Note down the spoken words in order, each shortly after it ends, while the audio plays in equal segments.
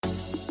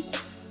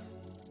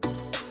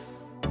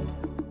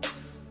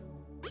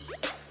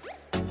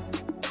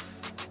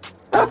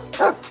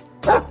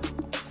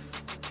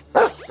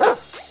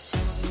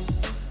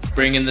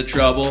bringing the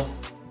trouble,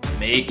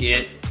 make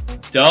it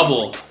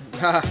double.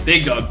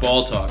 Big dog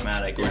ball talk,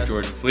 Matt. I yes.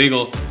 Jordan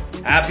Flegel.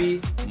 Happy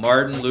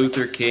Martin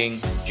Luther King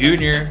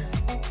Jr.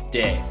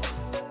 Day.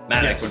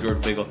 Matt, yes.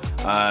 Jordan Flegel.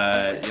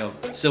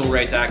 Civil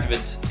rights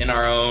activists in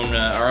our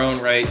own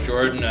right.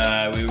 Jordan,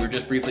 we were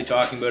just briefly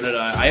talking about it.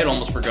 I had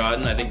almost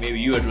forgotten. I think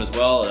maybe you had as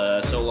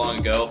well. So long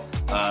ago,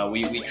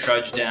 we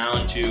trudged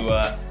down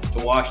to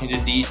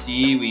Washington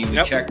D.C. We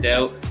yep. checked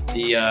out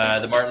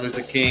the Martin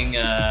Luther King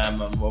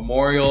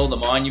memorial, the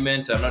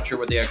monument. I'm not sure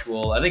what the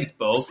actual. I think it's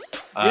both.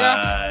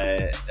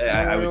 Yeah.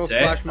 I would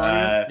say.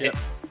 Yep.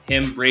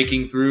 Him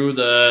breaking through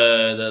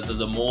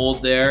the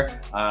mold there.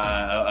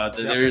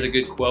 There's a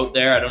good quote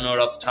there. I don't know it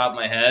off the top of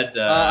my head.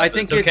 I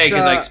think it's okay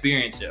because I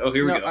experienced it. Oh,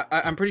 here we go.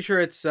 I'm pretty sure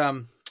it's.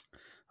 Oh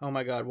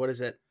my God, what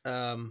is it?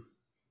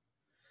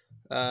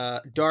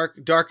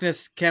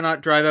 Darkness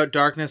cannot drive out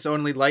darkness.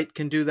 Only light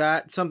can do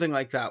that. Something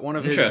like that. One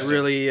of his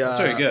really,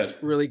 very good,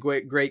 really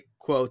great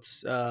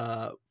quotes.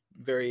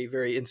 Very,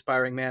 very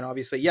inspiring man,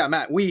 obviously. Yeah,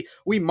 Matt, we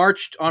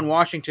marched on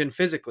Washington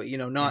physically,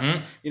 not,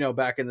 mm-hmm.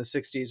 Back in the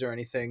 60s or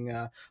anything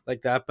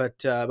like that.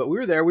 But we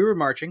were there. We were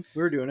marching.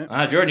 We were doing it.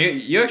 Jordan,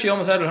 you actually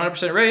almost had it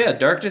 100% right. Yeah,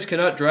 darkness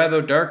cannot drive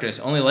out darkness.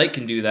 Only light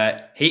can do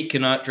that. Hate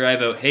cannot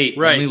drive out hate.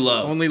 Right.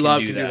 Only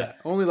love can do that.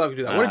 Only love can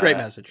do that. What a great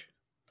message.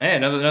 Hey,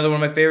 another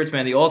one of my favorites,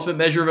 man. The ultimate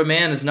measure of a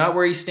man is not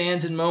where he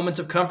stands in moments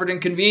of comfort and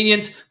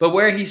convenience, but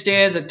where he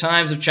stands at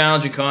times of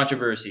challenge and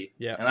controversy.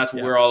 Yeah, and that's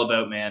what we're all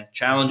about, man.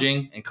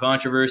 Challenging and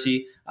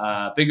controversy.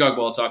 Big Dog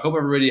Ball Talk. Hope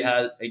everybody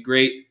has a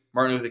great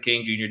Martin Luther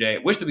King Jr. Day.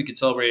 Wish that we could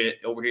celebrate it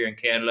over here in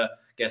Canada.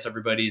 Guess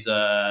everybody's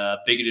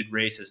bigoted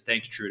racist.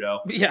 Thanks, Trudeau.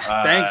 Yeah,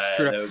 thanks,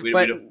 Trudeau.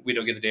 We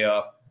don't get the day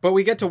off. But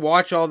we get to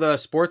watch all the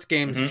sports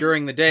games mm-hmm.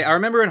 during the day. I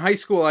remember in high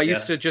school, I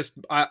used to just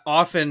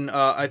often,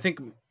 I think,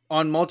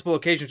 on multiple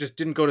occasions, just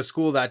didn't go to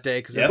school that day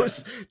because there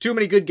was too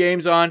many good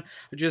games on.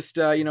 Just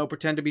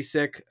pretend to be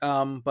sick.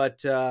 Well,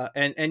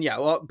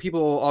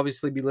 people will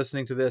obviously be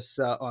listening to this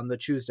on the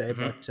Tuesday,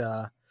 mm-hmm.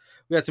 but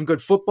we had some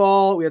good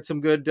football. We had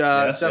some good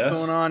stuff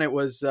going on. It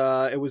was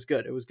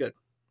good. It was good.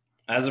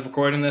 As of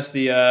recording this,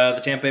 the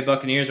Tampa Bay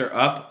Buccaneers are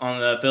up on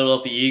the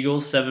Philadelphia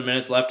Eagles. 7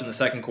 minutes left in the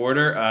second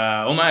quarter.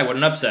 Oh my, what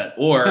an upset!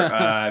 Or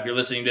if you're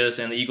listening to this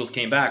and the Eagles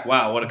came back,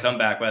 wow, what a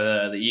comeback by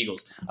the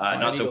Eagles.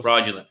 Not so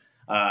fraudulent.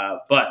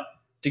 But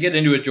to get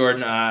into it,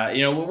 Jordan,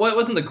 what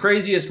wasn't the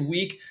craziest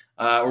week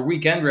or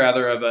weekend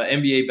rather of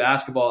NBA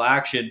basketball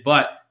action,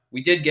 but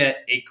we did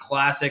get a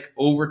classic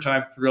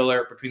overtime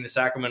thriller between the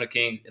Sacramento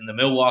Kings and the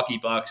Milwaukee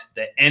Bucks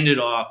that ended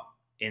off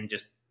in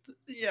just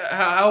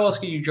how else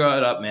can you draw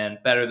it up, man?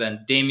 Better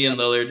than Damian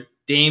Lillard,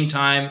 Dame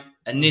time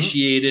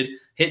initiated, mm-hmm.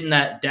 hitting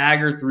that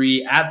dagger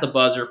three at the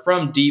buzzer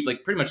from deep,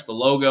 like pretty much the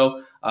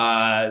logo.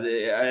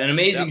 An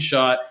amazing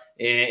shot.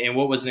 In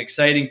what was an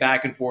exciting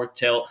back and forth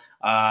tilt.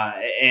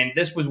 And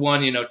this was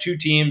one, two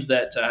teams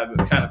that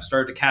kind of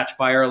started to catch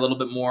fire a little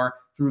bit more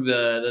through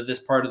this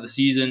part of the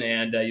season.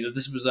 And,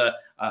 this was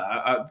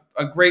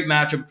a great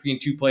matchup between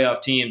two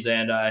playoff teams.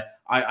 And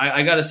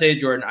I got to say,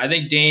 Jordan, I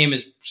think Dame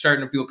is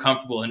starting to feel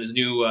comfortable in his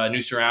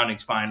new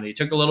surroundings finally. It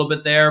took a little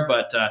bit there,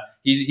 but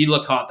he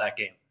looked hot that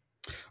game.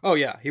 Oh,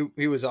 yeah,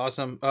 he was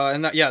awesome.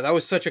 And that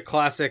was such a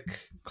classic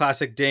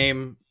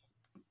Dame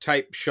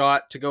type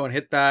shot to go and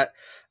hit that.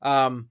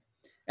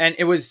 And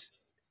it was,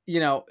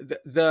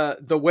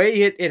 the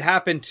way it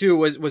happened too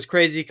was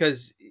crazy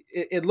because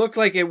it looked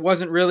like it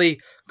wasn't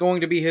really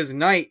going to be his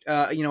night.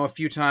 A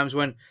few times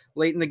when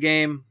late in the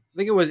game, I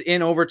think it was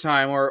in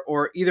overtime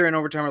or either in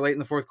overtime or late in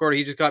the fourth quarter,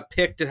 he just got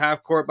picked at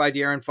half court by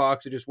De'Aaron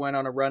Fox, who just went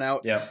on a run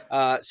out,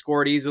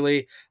 scored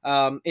easily.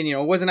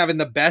 Wasn't having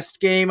the best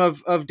game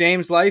of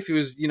Dame's life. He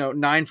was,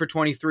 9 for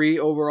 23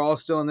 overall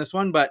still in this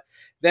one, but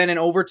then in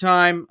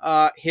overtime,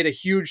 hit a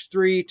huge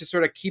three to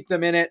sort of keep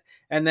them in it.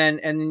 And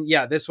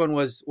this one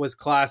was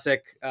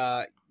classic.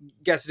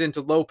 Gets it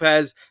into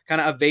Lopez,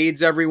 kind of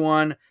evades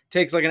everyone,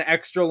 takes like an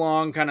extra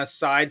long kind of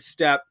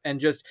sidestep,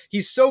 and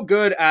he's so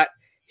good at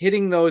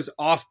hitting those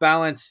off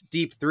balance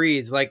deep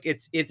threes. Like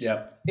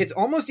it's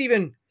almost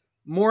even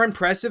more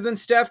impressive than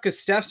Steph, because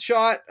Steph's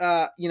shot,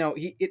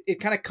 it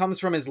kind of comes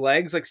from his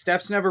legs. Like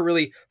Steph's never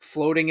really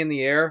floating in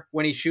the air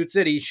when he shoots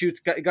it. He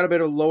got a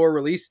bit of lower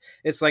release.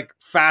 It's like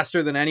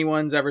faster than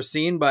anyone's ever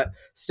seen, but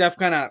Steph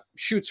kind of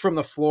shoots from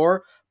the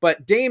floor.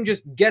 But Dame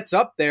just gets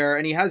up there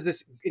and he has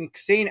this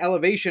insane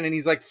elevation and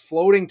he's like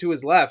floating to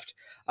his left.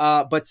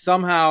 But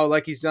somehow,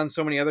 like he's done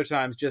so many other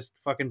times, just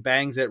fucking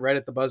bangs it right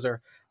at the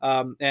buzzer.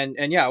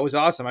 It was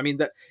awesome. I mean,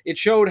 it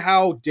showed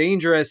how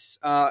dangerous,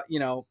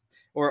 it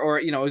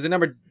was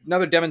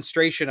another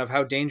demonstration of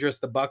how dangerous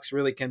the Bucks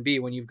really can be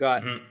when you've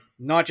got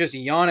not just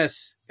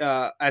Giannis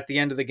at the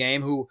end of the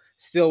game, who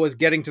still was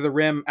getting to the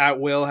rim at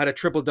will, had a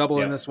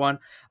triple-double in this one.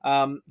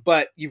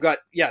 But you've got,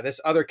 this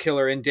other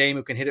killer in Dame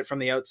who can hit it from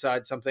the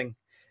outside, something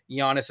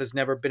Giannis has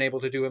never been able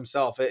to do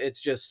himself. It's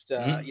just,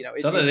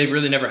 something they've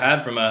really never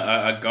had from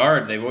a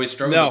guard. They've always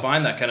struggled to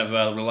find that kind of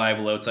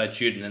reliable outside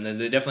shooting, and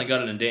they definitely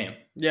got it in Dame.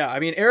 Yeah, I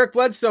mean, Eric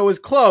Bledsoe was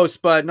close,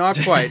 but not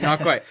quite,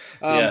 not quite.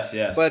 Yes.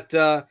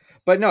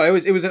 but no, it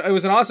was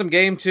an awesome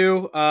game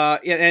too.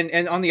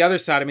 And on the other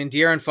side, I mean,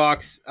 De'Aaron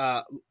Fox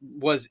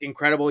was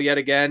incredible yet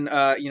again.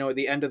 At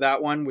the end of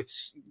that one, with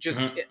just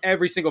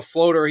every single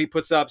floater he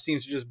puts up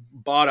seems to just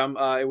bottom.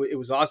 It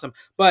was awesome.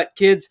 But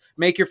kids,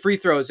 make your free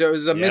throws. It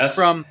was a miss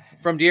from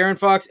De'Aaron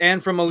Fox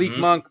and from Malik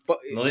Monk. But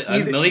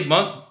Malik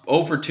Monk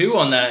 0 for 2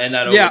 on that in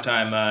that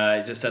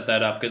overtime. Just set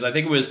that up because I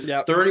think it was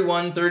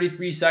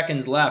 33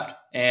 seconds left.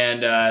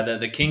 And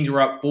the Kings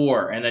were up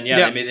 4, and then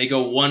they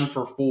go 1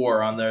 for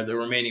 4 on the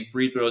remaining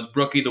free throws.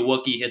 Brookie the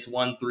Wookie hits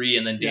 1 3,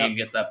 and then Dame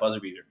gets that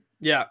buzzer beater.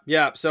 Yeah.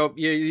 So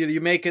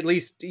you make at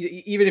least,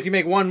 even if you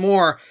make one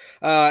more,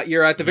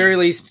 you're at the very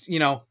least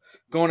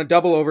going to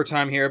double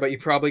overtime here, but you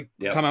probably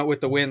come out with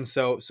the win.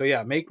 So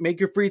yeah, make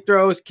your free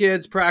throws,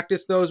 kids.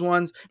 Practice those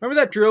ones. Remember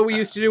that drill we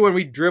used to do when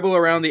we dribble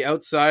around the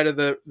outside of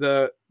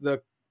the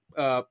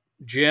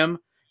gym?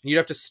 You'd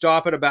have to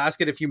stop at a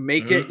basket. If you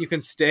make it, you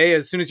can stay.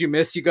 As soon as you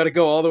miss, you got to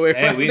go all the way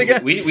around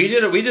again. We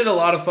did a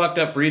lot of fucked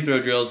up free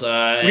throw drills.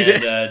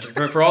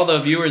 For all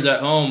the viewers at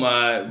home,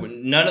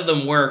 none of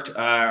them worked.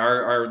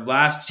 Our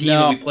last team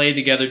that we played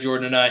together,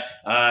 Jordan and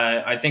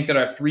I think that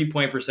our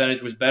 3-point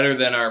percentage was better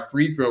than our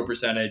free throw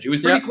percentage. It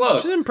was pretty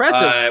close. Which is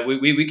impressive.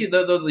 We could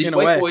these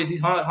white boys,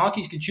 these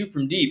honkies could shoot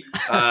from deep.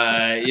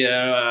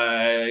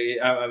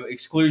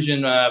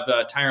 Exclusion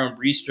of Tyrone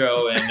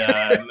Bristro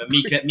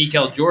and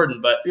Mikel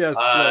Jordan, but yes.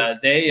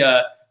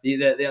 The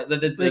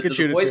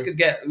boys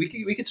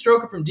we could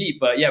stroke it from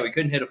deep, but we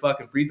couldn't hit a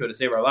fucking free throw to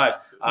save our lives.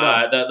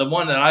 The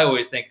one that I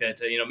always think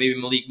that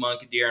maybe Malik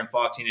Monk and De'Aaron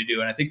Fox need to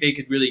do, and I think they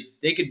could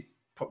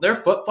their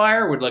foot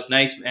fire would look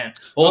nice, man.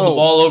 Hold the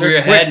ball over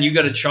your head, and you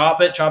got to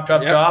chop, and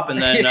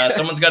then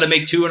someone's got to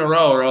make 2 in a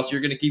row, or else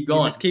you're going to keep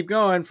going. You just keep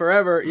going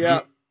forever.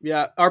 Mm-hmm.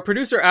 Yeah. Our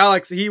producer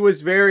Alex, he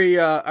was very.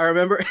 I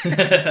remember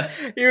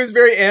he was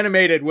very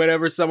animated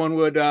whenever someone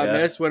would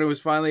miss when it was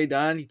finally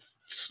done. He'd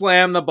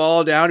slam the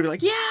ball down and be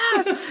like, it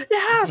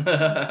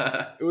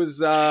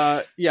was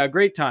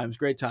great times,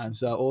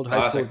 old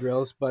high school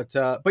drills, but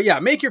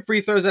make your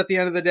free throws at the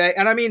end of the day.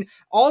 And I mean,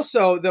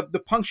 also the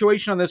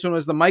punctuation on this one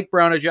was the Mike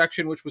Brown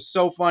ejection, which was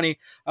so funny.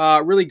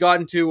 Really got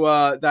into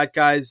that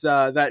guy's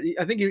that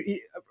I think I'm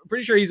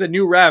pretty sure he's a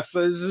new ref.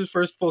 This is his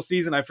first full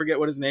season. I forget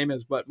what his name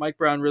is, but Mike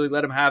Brown really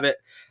let him have it.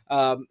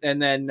 And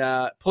then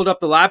pulled up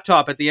the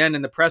laptop at the end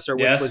in the presser,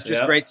 which was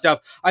just great stuff.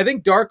 I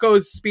think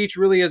Darko's speech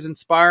really is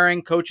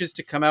inspiring coaches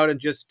to come out and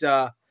just,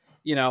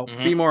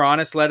 be more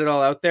honest, let it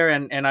all out there.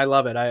 And I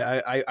love it.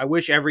 I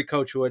wish every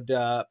coach would,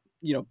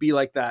 be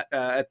like that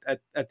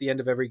at the end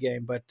of every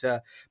game. But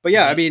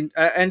I mean,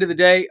 end of the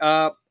day,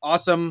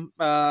 awesome,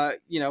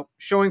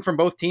 showing from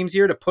both teams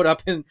here to put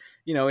up in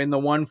the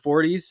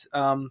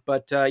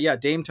 140s.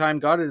 Dame time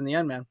got it in the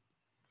end, man.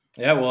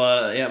 Yeah,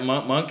 well,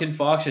 Monk and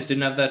Fox just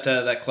didn't have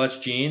that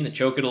clutch gene, that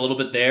choke it a little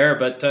bit there.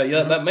 But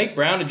that Mike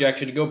Brown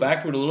ejection, to go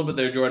back to it a little bit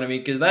there, Jordan, I mean,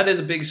 because that is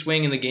a big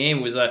swing in the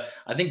game. Was I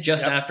think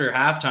just after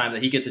halftime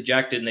that he gets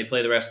ejected and they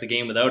play the rest of the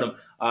game without him.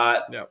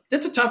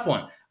 That's a tough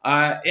one.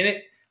 I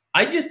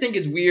just think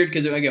it's weird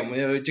because,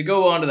 again, to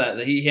go on to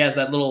that, he has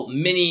that little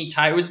mini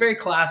tie. It was very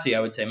classy,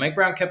 I would say. Mike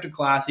Brown kept it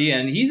classy,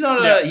 and he's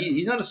not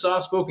he's not a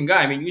soft-spoken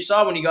guy. I mean, you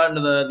saw when he got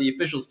into the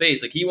official's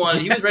face, like he was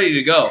ready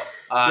to go.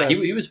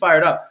 He was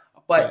fired up.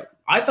 But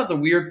I thought the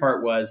weird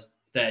part was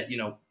that,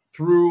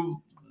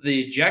 through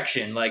the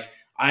ejection, like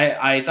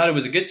I thought it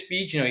was a good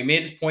speech. He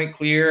made his point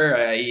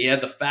clear. He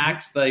had the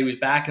facts that he was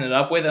backing it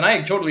up with. And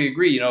I totally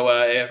agree.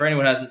 For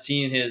anyone who hasn't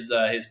seen his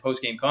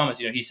post-game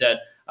comments, he said,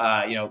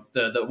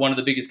 the one of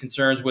the biggest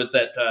concerns was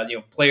that,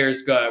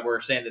 players were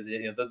saying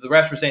that the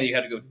refs were saying that you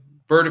had to go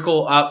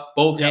vertical up,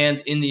 both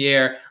hands in the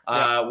air,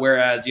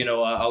 whereas, a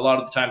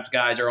lot of the times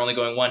guys are only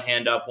going one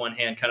hand up, one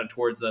hand kind of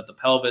towards the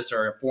pelvis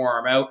or a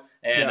forearm out,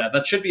 and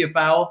that should be a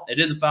foul. It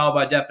is a foul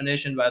by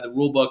definition by the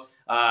rule book,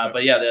 but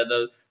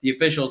the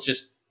officials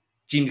just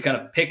seem to kind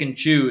of pick and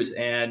choose,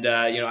 and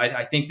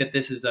I think that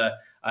this is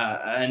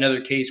another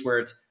case where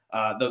it's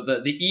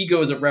the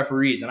egos of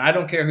referees, and I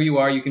don't care who you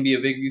are. You can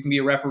be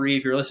a referee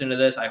if you're listening to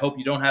this. I hope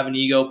you don't have an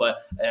ego, but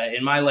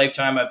in my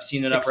lifetime, I've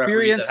seen enough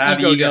referees that have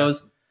egos.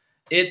 Death.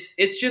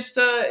 It's just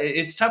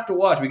it's tough to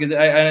watch because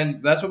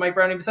and that's what Mike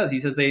Brown even says. He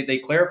says they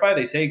clarify,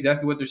 they say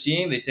exactly what they're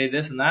seeing, they say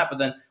this and that, but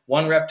then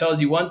one ref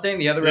tells you one thing,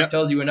 the other ref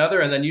tells you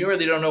another, and then you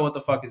really don't know what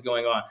the fuck is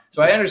going on.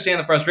 So I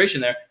understand the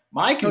frustration there.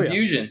 My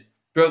confusion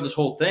throughout this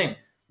whole thing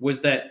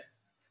was that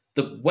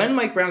when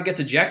Mike Brown gets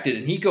ejected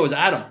and he goes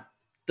at him,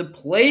 the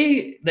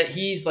play that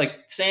he's like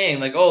saying,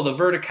 like, oh, the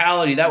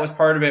verticality, that was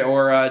part of it,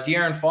 or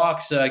De'Aaron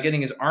Fox getting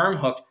his arm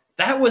hooked,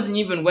 that wasn't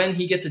even when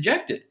he gets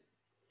ejected.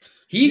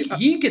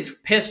 He gets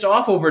pissed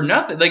off over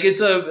nothing. Like it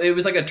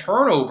was like a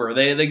turnover.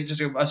 They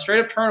just a straight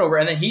up turnover,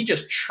 and then he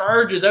just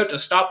charges out to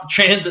stop the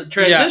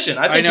transition.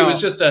 I think it was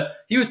just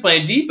he was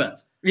playing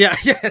defense. Yeah,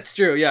 it's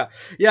true. Yeah,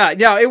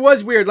 it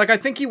was weird. Like I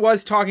think he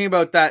was talking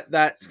about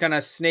that kind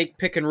of snake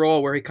pick and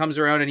roll where he comes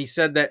around and he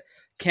said that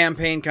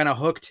Campaign kind of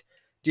hooked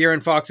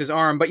De'Aaron Fox's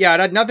arm, but yeah, it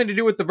had nothing to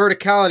do with the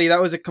verticality.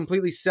 That was a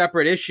completely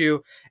separate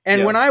issue.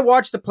 And when I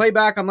watched the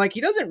playback, I'm like,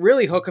 he doesn't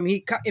really hook him.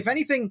 He, if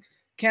anything,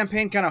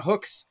 Campaign kind of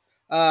hooks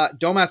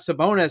Domas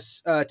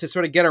Sabonis to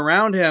sort of get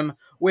around him,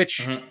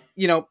 which,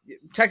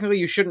 technically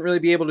you shouldn't really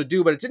be able to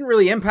do, but it didn't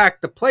really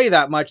impact the play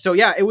that much. So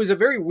yeah, it was a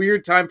very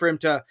weird time for him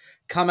to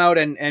come out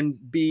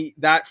and be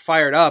that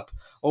fired up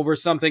over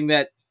something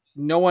that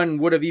no one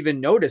would have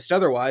even noticed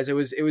otherwise. It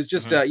was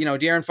just,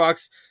 De'Aaron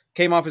Fox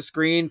came off a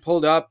screen,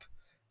 pulled up,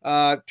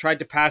 tried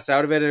to pass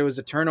out of it. And it was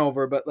a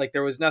turnover, but like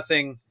there was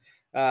nothing,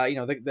 there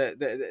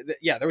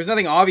was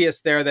nothing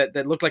obvious there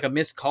that looked like a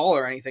missed call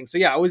or anything. So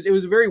yeah, it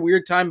was a very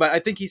weird time, but I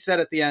think he said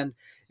at the end,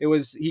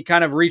 he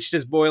kind of reached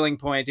his boiling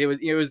point. It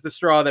was the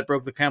straw that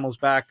broke the camel's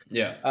back.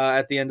 Yeah.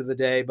 At the end of the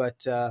day,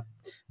 but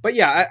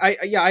yeah,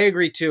 I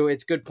agree too.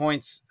 It's good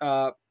points.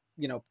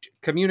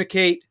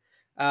 Communicate.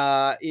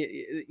 If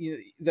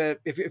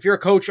you're a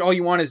coach, all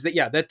you want is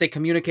that they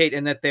communicate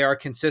and that they are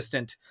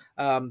consistent.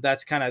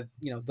 That's kind of,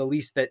 the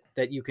least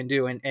that you can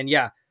do. And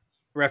yeah,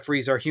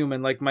 referees are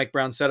human, like Mike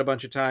Brown said a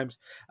bunch of times.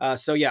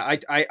 So yeah,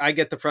 I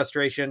get the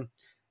frustration.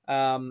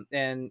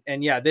 And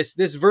yeah, this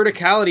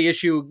verticality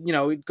issue,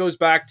 it goes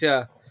back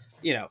to,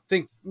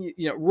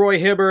 Roy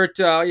Hibbert,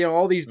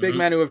 all these big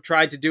men who have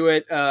tried to do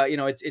it.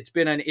 It's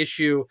been an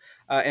issue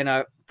and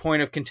a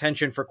point of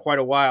contention for quite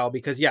a while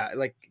because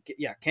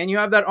can you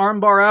have that arm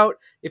bar out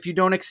if you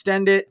don't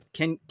extend it?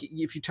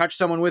 If you touch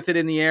someone with it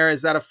in the air,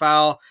 is that a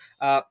foul?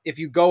 If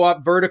you go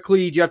up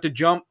vertically, do you have to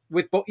jump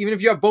with even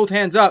if you have both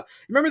hands up?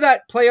 Remember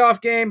that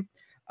playoff game,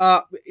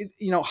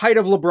 height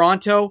of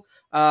LeBronto,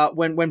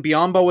 when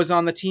Biyombo was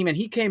on the team and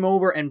he came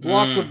over and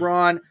blocked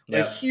LeBron,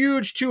 a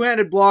huge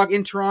two-handed block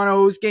in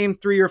Toronto. It was game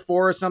 3 or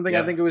 4 or something.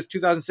 I think it was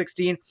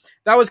 2016.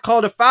 That was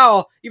called a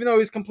foul, even though it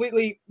was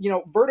completely,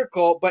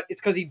 vertical, but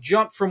it's because he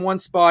jumped from one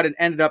spot and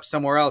ended up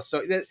somewhere else.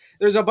 So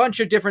there's a bunch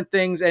of different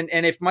things. And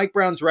if Mike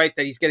Brown's right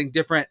that he's getting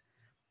different,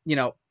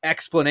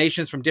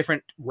 explanations from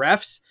different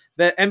refs,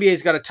 the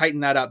NBA's got to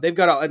tighten that up. They've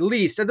got to, at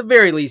the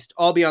very least,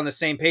 all be on the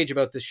same page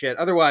about this shit.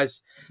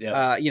 Otherwise, you're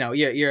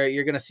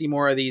going to see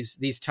more of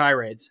these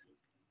tirades.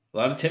 A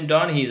lot of Tim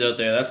Donaghy's out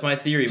there. That's my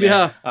theory,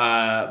 man.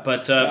 Yeah.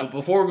 But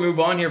before we move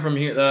on here from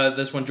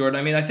this one, Jordan,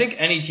 I mean, I think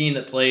any team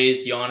that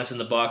plays Giannis in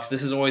the Bucks,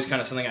 this is always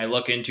kind of something I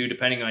look into,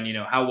 depending on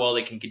how well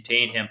they can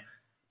contain him.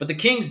 But the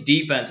Kings'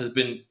 defense has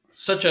been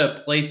such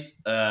a place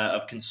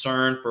of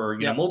concern for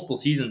multiple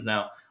seasons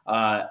now.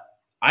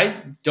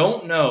 I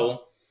don't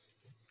know.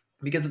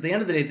 Because at the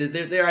end of the day,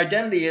 their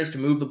identity is to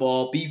move the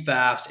ball, be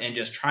fast, and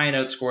just try and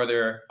outscore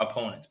their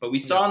opponents. But we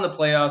saw in the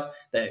playoffs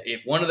that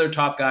if one of their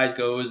top guys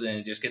goes and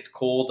it just gets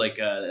cold, like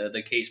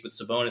the case with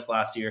Sabonis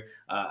last year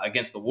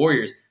against the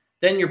Warriors,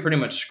 then you're pretty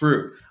much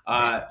screwed.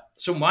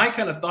 So my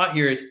kind of thought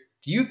here is,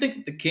 do you think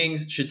that the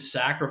Kings should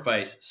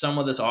sacrifice some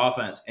of this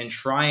offense and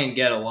try and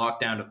get a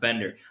lockdown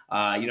defender?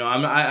 I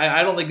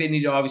don't think they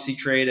need to obviously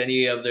trade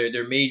any of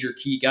their major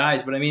key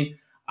guys, but I mean,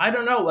 I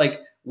don't know,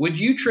 would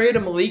you trade a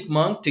Malik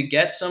Monk to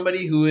get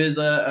somebody who is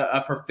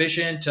a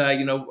proficient,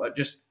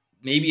 just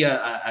maybe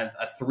a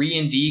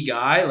 3-and-D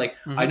guy?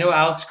 I know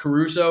Alex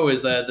Caruso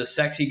is the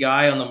sexy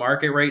guy on the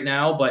market right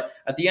now, but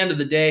at the end of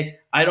the day,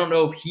 I don't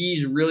know if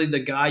he's really the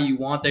guy you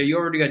want there. You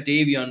already got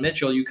Davion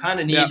Mitchell. You kind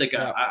of need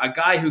a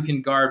guy who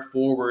can guard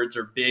forwards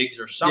or bigs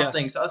or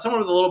something, someone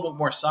with a little bit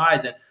more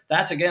size. And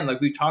that's, again,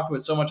 like we've talked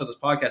about so much on this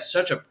podcast,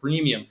 such a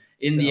premium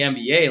in the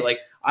NBA.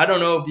 I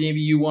don't know if maybe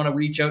you want to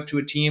reach out to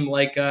a team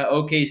like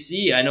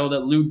OKC. I know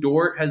that Lou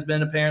Dort has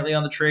been apparently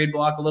on the trade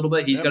block a little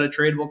bit. He's got a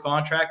tradable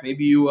contract.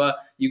 Maybe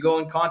you go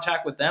in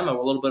contact with them, a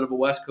little bit of a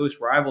West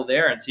Coast rival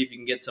there, and see if you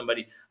can get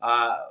somebody.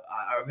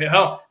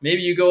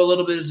 Maybe you go a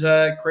little bit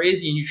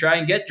crazy and you try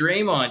and get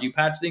Draymond. You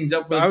patch things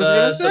up with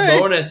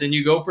Sabonis and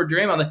you go for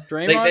Draymond.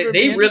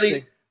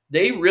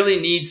 They really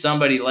need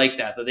somebody like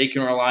that they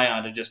can rely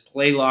on to just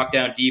play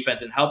lockdown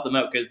defense and help them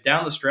out. Because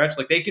down the stretch,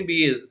 they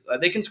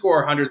can score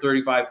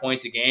 135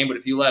 points a game, but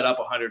if you let up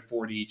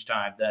 140 each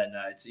time, then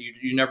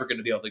you're never going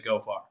to be able to go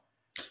far.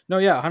 No,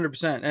 yeah,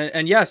 100%.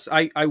 And yes,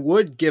 I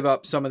would give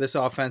up some of this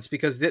offense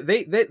because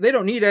they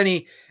don't need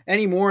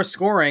any more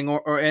scoring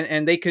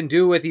and they can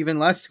do with even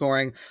less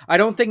scoring. I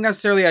don't think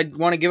necessarily I'd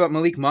want to give up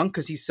Malik Monk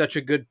because he's such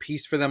a good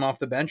piece for them off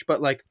the bench,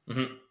 but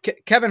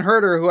Kevin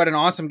Huerter, who had an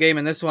awesome game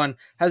in this one,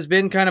 has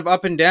been kind of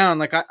up and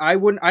down. I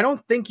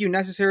don't think you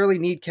necessarily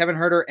need Kevin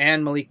Huerter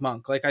and Malik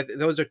Monk.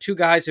 Those are two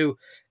guys who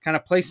kind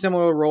of play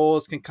similar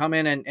roles, can come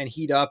in and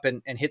heat up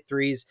and hit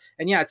threes.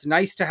 And yeah, it's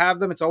nice to have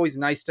them. It's always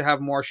nice to have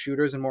more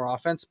shooters and more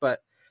offense, but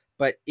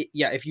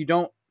if you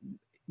don't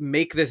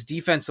make this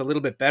defense a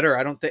little bit better,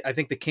 I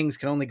think the Kings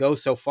can only go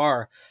so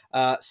far.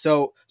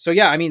 So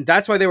yeah, I mean,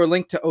 that's why they were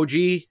linked to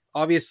OG,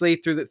 obviously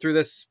through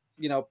this,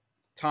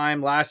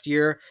 time last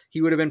year.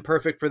 He would have been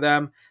perfect for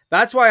them.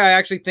 That's why I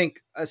actually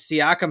think a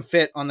Siakam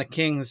fit on the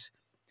Kings,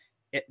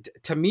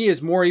 to me,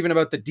 is more even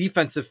about the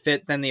defensive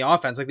fit than the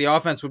offense. The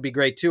offense would be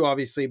great too,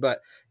 obviously, but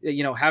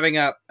having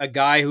a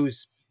guy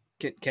who's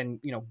can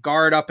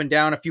guard up and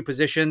down a few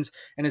positions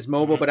and is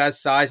mobile but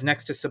has size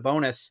next to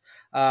Sabonis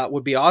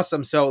would be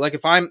awesome. So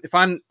if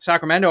I'm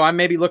Sacramento, I'm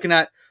maybe looking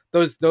at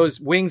those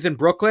wings in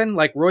Brooklyn,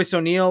 like Royce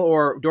O'Neal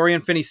or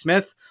Dorian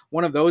Finney-Smith,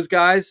 one of those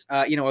guys,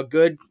 a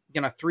good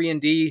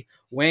 3-and-D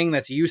wing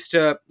that's used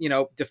to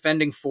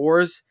defending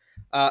fours.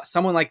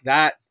 someone like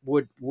that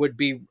would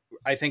be,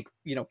 I think,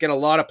 get a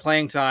lot of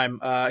playing time,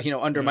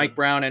 under Mike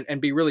Brown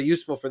and be really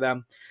useful for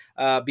them.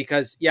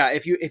 Because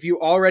if you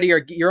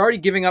you're already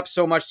giving up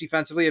so much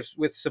defensively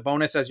with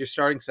Sabonis as your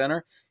starting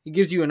center, he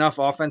gives you enough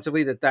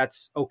offensively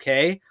that's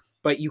okay,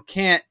 but you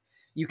can't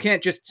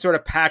just sort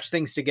of patch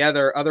things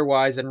together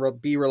otherwise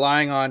and be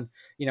relying on,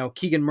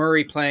 Keegan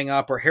Murray playing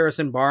up or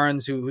Harrison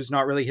Barnes, who's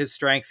not really his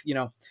strength,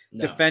 no.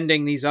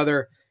 defending these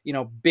other,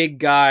 big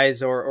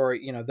guys or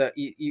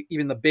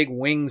even the big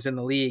wings in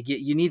the league.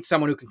 You need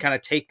someone who can kind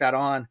of take that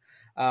on.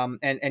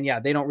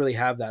 And they don't really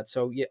have that.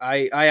 So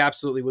I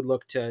absolutely would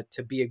look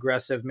to be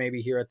aggressive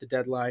maybe here at the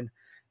deadline.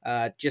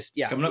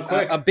 Coming up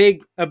quick.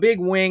 A big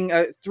wing,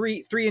 a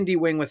 3-and-D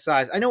wing with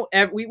size. I know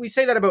we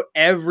say that about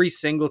every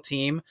single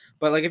team,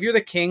 but like if you're the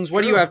Kings,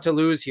 what do you have to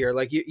lose here?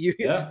 Like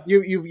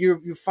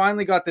you've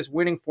finally got this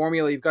winning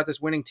formula. You've got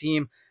this winning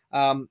team.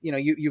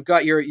 You've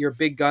got your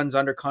big guns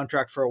under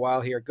contract for a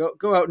while here.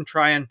 Go out and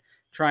try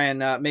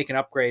and make an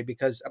upgrade,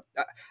 because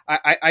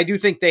I do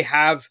think they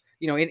have,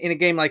 in a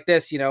game like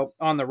this,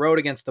 on the road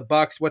against the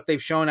Bucks, what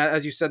they've shown,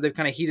 as you said, they've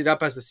kind of heated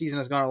up as the season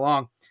has gone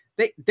along.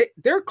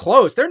 They're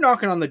close. They're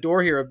knocking on the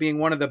door here of being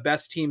one of the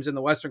best teams in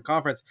the Western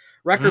Conference.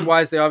 Record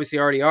wise, they obviously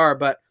already are,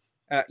 but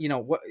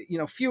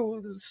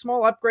few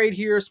small upgrade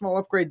here, small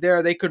upgrade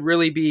there. They could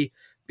really be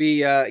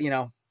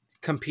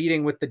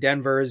competing with the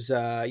Denvers,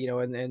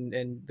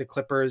 and the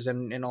Clippers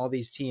and all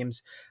these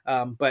teams.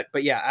 But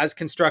as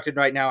constructed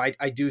right now,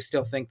 I do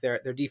still think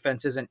their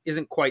defense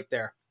isn't quite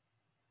there.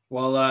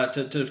 Well,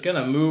 to kind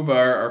of move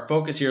our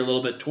focus here a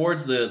little bit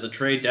towards the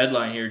trade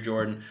deadline here,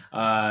 Jordan,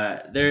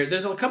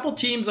 there's a couple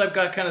teams I've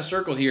got kind of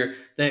circled here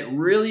that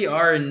really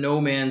are in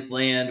no man's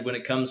land when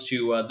it comes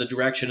to the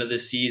direction of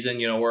this season.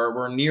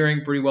 We're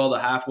nearing pretty well the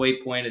halfway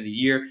point of the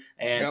year,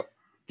 and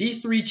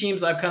these three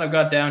teams I've kind of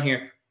got down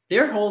here,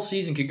 their whole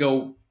season could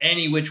go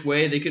any which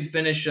way. They could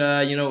finish,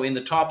 in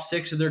the top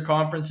 6 of their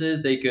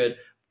conferences. They could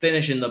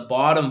finish in the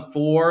bottom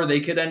 4. They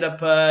could end up,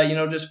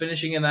 just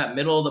finishing in that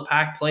middle of the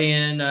pack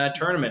play-in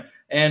tournament.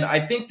 And I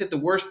think that the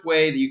worst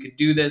way that you could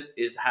do this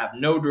is have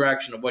no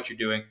direction of what you're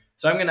doing.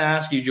 So I'm going to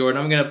ask you,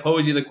 Jordan, I'm going to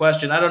pose you the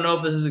question. I don't know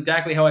if this is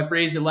exactly how I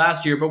phrased it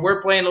last year, but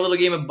we're playing a little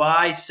game of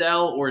buy,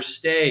 sell, or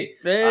stay.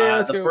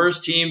 The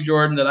first team,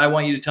 Jordan, that I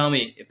want you to tell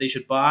me if they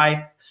should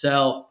buy,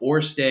 sell,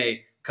 or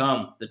stay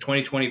come the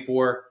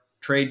 2024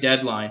 trade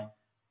deadline.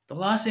 The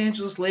Los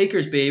Angeles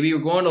Lakers, baby. We're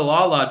going to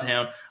La La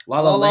Town. La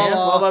La Land,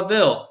 La La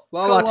Ville.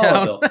 La La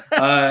Town.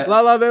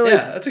 La La Ville.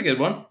 Yeah, that's a good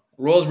one.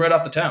 Rolls right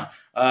off the town.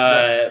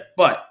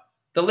 But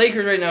the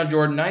Lakers right now,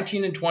 Jordan,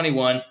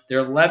 19-21.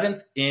 They're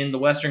 11th in the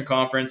Western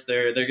Conference.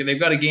 They've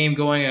got a game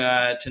going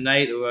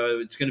tonight.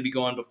 It's going to be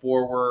going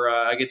before we're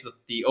against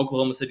the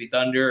Oklahoma City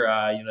Thunder.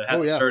 It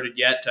hasn't started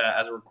yet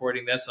as we're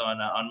recording this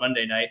on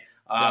Monday night.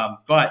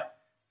 But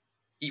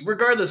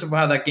regardless of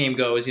how that game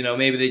goes,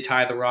 maybe they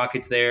tie the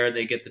Rockets there,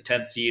 they get the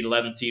 10th seed,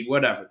 11th seed,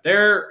 whatever.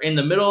 They're in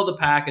the middle of the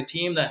pack, a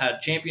team that had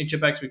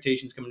championship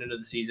expectations coming into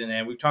the season,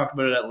 and we've talked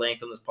about it at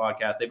length on this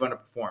podcast. They've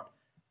underperformed.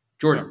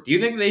 Jordan, do you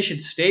think they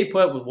should stay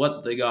put with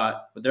what they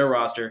got with their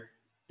roster?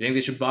 Do you think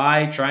they should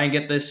buy, try and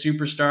get this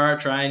superstar,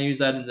 try and use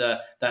that in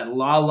that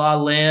La La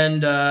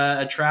Land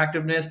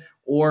attractiveness,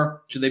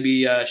 or should they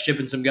be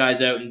shipping some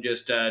guys out and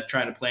just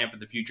trying to plan for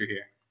the future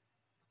here?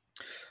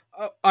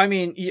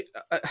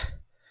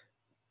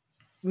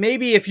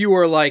 Maybe if you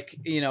were like,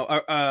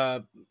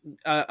 a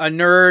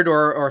nerd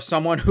or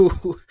someone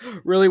who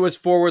really was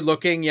forward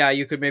looking,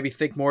 you could maybe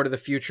think more to the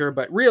future.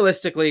 But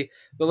realistically,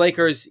 the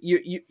Lakers,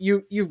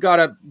 you've got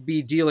to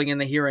be dealing in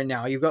the here and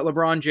now. You've got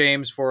LeBron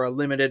James for a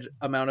limited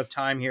amount of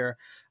time here.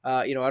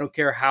 I don't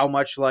care how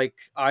much like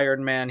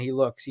Iron Man he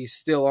looks. He's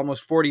still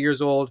almost 40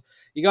 years old.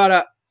 You got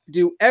to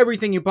do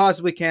everything you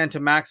possibly can to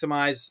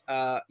maximize,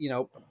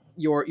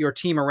 your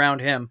team around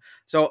him.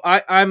 So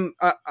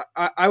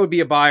I would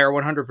be a buyer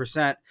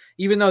 100%,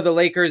 even though the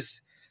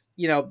Lakers,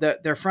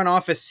 their front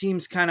office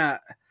seems kind of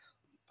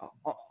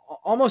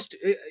almost,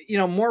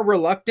 more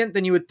reluctant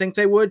than you would think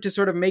they would to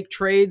sort of make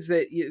trades.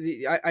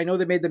 That I know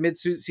they made the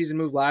mid-season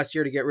move last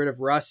year to get rid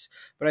of Russ,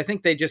 but I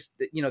think they just,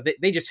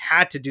 they just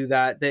had to do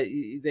that. They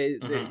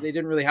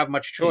didn't really have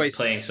much choice. He's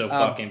playing so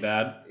fucking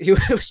bad. He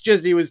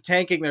was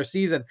tanking their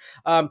season.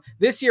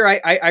 This year,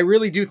 I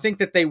really do think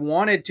that they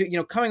wanted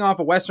to, coming off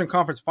a Western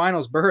Conference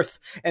Finals berth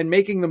and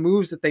making the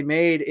moves that they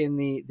made in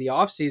the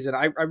offseason,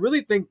 I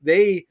really think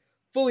they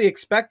fully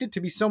expected to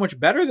be so much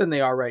better than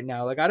they are right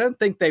now. Like, I don't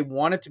think they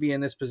wanted to be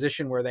in this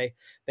position where they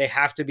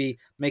have to be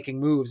making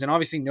moves. And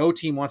obviously no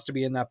team wants to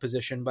be in that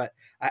position, but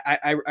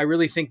I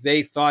really think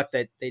they thought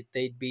that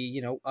they'd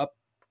be, up,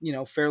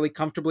 fairly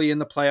comfortably in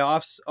the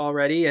playoffs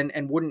already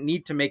and wouldn't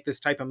need to make this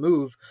type of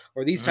move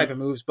or these type of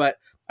moves. But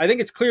I think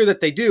it's clear that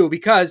they do,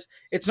 because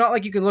it's not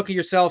like you can look at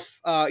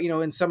yourself,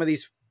 in some of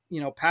these,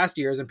 past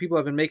years, and people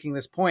have been making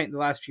this point in the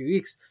last few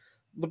weeks.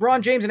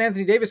 LeBron James and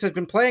Anthony Davis have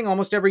been playing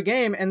almost every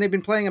game, and they've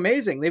been playing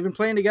amazing. They've been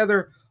playing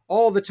together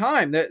all the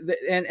time.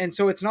 And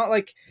so it's not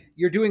like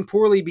you're doing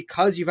poorly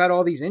because you've had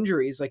all these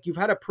injuries. Like, you've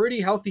had a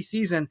pretty healthy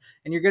season,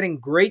 and you're getting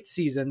great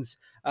seasons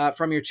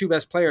from your two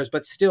best players,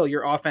 but still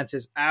your offense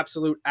is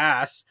absolute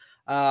ass.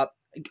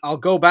 I'll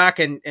go back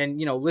and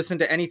listen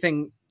to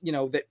anything,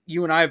 that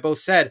you and I have both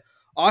said.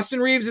 Austin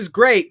Reeves is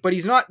great, but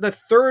he's not the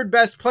third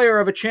best player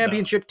of a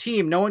championship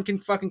team. No one can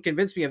fucking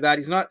convince me of that.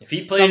 He's not. If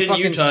he played in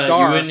Utah,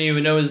 star. You wouldn't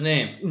even know his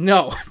name.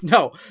 No.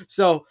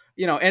 So,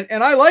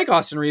 and I like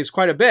Austin Reeves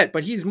quite a bit,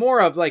 but he's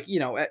more of like,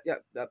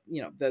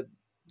 the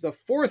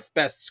fourth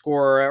best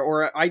scorer,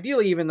 or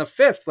ideally even the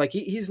fifth. Like,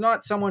 he's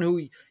not someone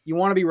who you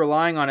want to be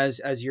relying on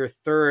as your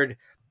third,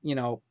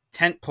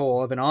 tent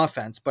pole of an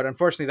offense. But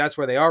unfortunately, that's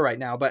where they are right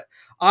now. But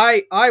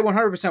I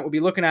 100% would be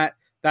looking at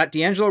that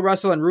D'Angelo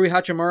Russell and Rui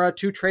Hachimura,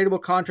 2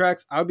 tradable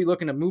contracts. I would be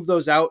looking to move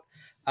those out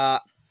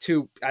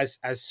to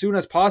as soon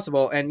as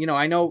possible. And,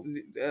 I know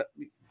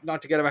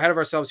not to get ahead of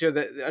ourselves here,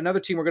 that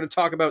another team we're going to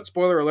talk about,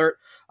 spoiler alert,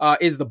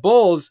 is the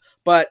Bulls,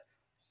 but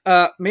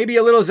maybe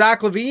a little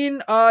Zach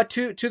LaVine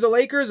to the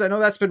Lakers. I know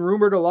that's been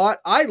rumored a lot.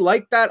 I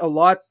like that a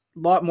lot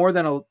more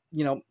than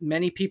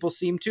many people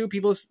seem to.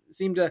 People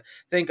seem to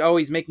think, oh,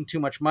 he's making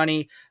too much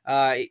money.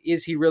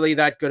 Is he really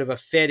that good of a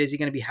fit? Is he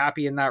going to be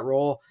happy in that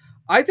role?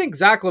 I think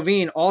Zach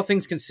LaVine, all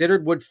things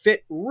considered, would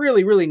fit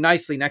really, really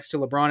nicely next to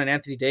LeBron and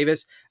Anthony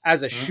Davis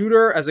as a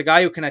shooter, as a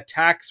guy who can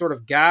attack sort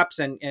of gaps,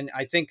 and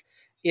I think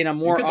in a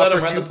more let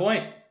him run the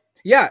point.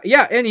 Yeah,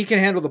 and he can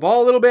handle the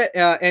ball a little bit,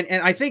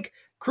 and I think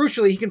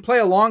crucially he can play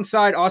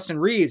alongside Austin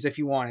Reeves if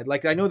you wanted.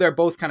 Like, I know they're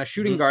both kind of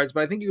shooting guards,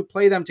 but I think you could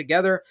play them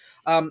together.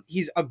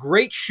 He's a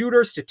great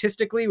shooter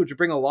statistically, which would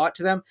bring a lot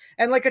to them,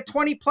 and like a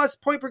 20-plus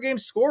point per game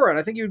scorer. And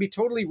I think he would be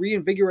totally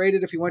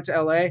reinvigorated if he went to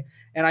LA.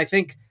 And I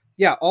think,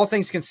 yeah, all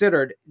things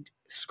considered,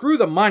 screw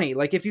the money.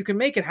 Like, if you can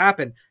make it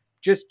happen,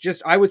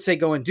 just I would say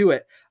go and do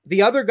it.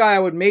 The other guy I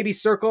would maybe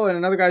circle, and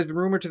another guy's been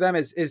rumored to them,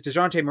 is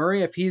DeJounte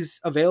Murray, if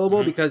he's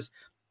available, because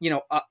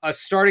a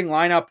starting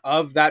lineup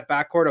of that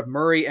backcourt of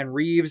Murray and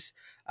Reeves,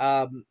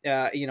 and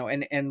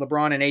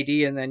LeBron and AD,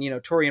 and then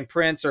Taurean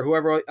Prince or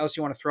whoever else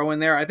you want to throw in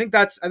there. I think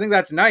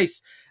that's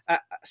nice,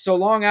 so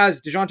long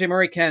as DeJounte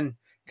Murray can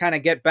kind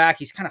of get back.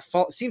 He's kind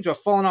of seems to have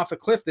fallen off a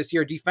cliff this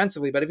year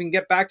defensively, but if he can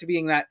get back to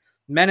being that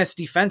menace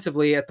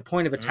defensively at the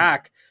point of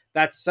attack,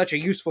 that's such a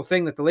useful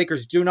thing that the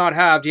Lakers do not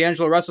have.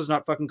 D'Angelo Russell's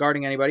not fucking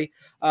guarding anybody.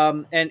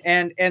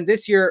 And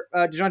this year,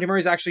 DeJounte Murray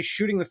is actually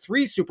shooting the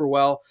three super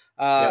well,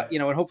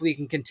 and hopefully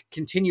he can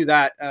continue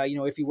that,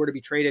 if he were to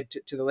be traded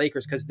to the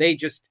Lakers, because they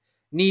just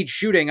need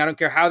shooting. I don't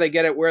care how they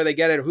get it, where they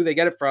get it, who they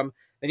get it from.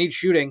 They need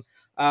shooting.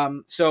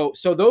 So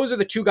those are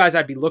the two guys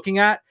I'd be looking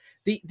at.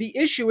 The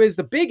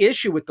big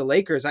issue with the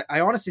Lakers,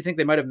 I honestly think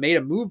they might have made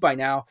a move by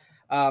now.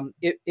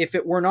 If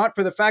it were not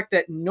for the fact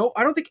that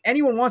I don't think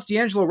anyone wants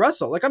D'Angelo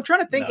Russell. Like, I'm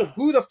trying to think of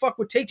who the fuck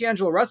would take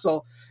D'Angelo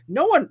Russell.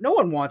 No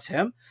one wants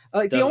him.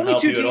 Like, the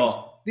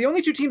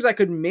only two teams I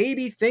could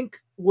maybe think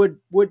would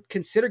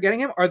consider getting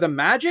him are the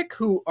Magic,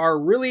 who are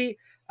really,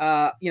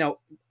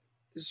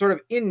 sort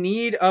of in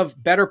need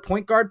of better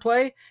point guard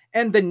play,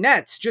 and the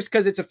Nets, just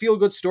because it's a feel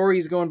good story.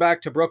 He's going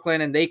back to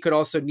Brooklyn, and they could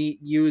also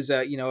use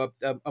a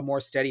more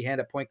steady hand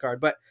at point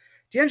guard. But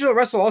D'Angelo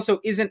Russell also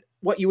isn't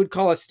what you would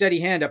call a steady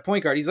hand at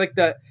point guard. He's like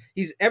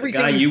he's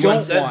everything the guy you don't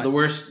once said want.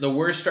 The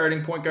worst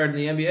starting point guard in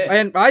the NBA.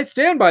 And I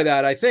stand by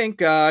that. I think,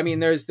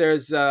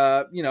 there's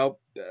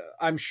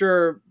I'm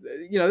sure,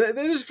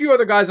 there's a few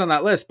other guys on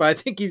that list, but I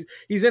think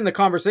he's in the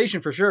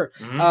conversation for sure.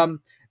 Mm-hmm.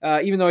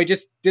 Even though he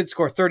just did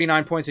score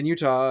 39 points in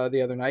Utah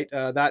the other night,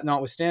 that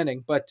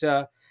notwithstanding. But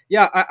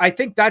I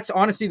think that's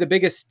honestly the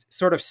biggest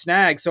sort of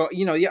snag. So,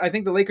 I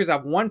think the Lakers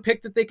have one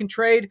pick that they can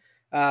trade.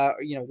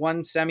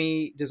 One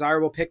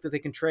semi-desirable pick that they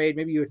can trade.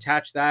 Maybe you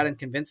attach that and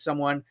convince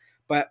someone,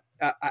 but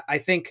I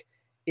think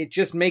it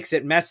just makes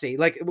it messy.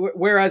 Like,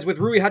 whereas with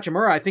Rui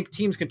Hachimura, I think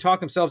teams can talk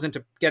themselves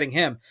into getting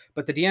him,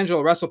 but the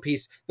D'Angelo Russell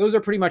piece, those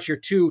are pretty much your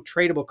two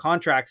tradable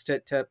contracts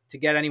to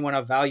get anyone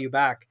of value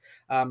back.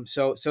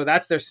 So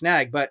that's their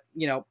snag. But,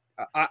 if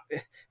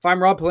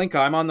I'm Rob Pelinka,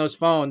 I'm on those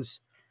phones,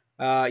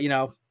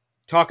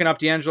 talking up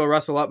D'Angelo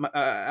Russell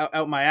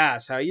out my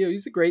ass.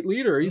 He's a great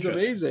leader. He's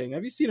amazing.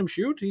 Have you seen him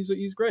shoot?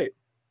 He's great.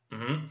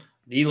 Mm-hmm.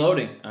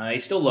 Deloading.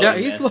 He's still loading. Yeah,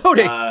 he's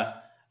loading.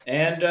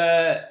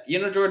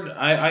 Jordan,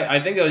 I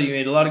think that you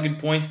made a lot of good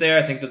points there.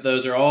 I think that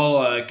those are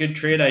all good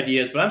trade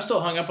ideas, but I'm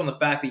still hung up on the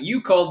fact that you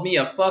called me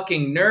a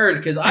fucking nerd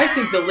because I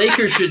think the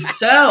Lakers should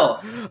sell.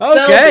 Okay,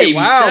 sell, baby,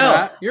 wow, sell.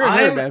 Matt. You're a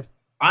nerd, man.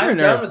 I'm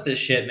done with this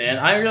shit, man.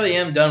 I really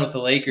am done with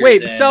the Lakers.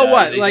 Wait, sell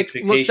what? Like,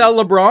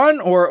 sell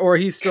LeBron or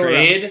he's still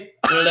trade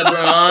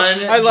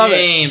LeBron I love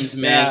James, it.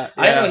 man.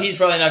 Yeah. I know he's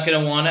probably not going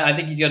to want it. I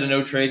think he's got a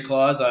no trade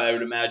clause. I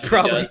would imagine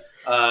probably. He does.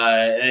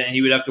 And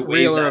he would have to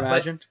waive Real or that.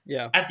 imagined. But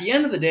yeah. At the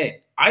end of the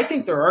day, I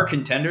think there are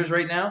contenders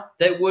right now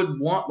that would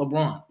want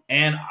LeBron.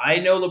 And I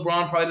know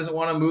LeBron probably doesn't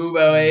want to move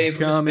away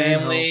from his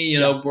family.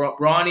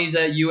 Bronny's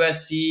at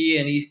USC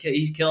and he's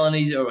killing.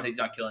 He's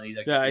not killing. He's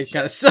actually he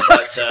kind of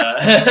sucks.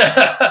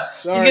 But,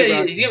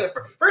 he's got a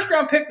first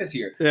round pick this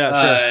year.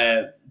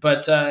 Yeah,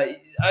 sure.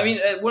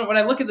 When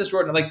I look at this,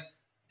 Jordan, like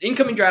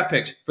incoming draft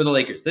picks for the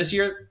Lakers this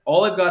year.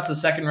 All they've got is the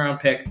second round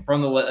pick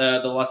from the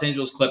Los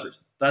Angeles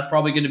Clippers. That's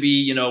probably going to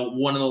be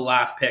one of the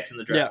last picks in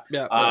the draft.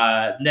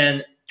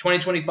 Then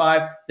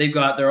 2025, they've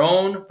got their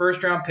own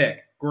first round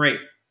pick. Great.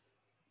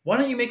 Why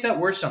don't you make that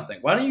worth something?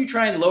 Why don't you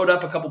try and load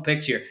up a couple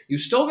picks here?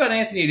 You've still got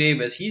Anthony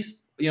Davis.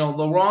 He's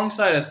the wrong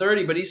side of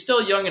 30, but he's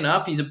still young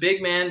enough. He's a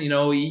big man.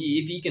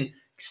 If he can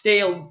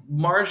stay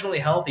marginally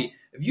healthy,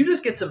 if you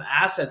just get some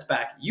assets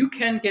back, you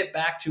can get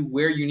back to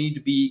where you need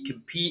to be,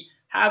 compete,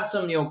 have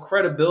some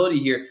credibility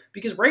here.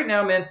 Because right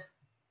now, man,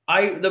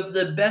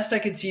 the best I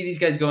could see these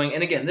guys going,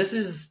 and again, this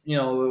is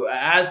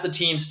as the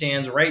team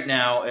stands right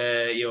now.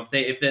 If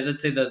they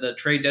let's say the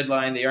trade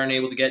deadline, they aren't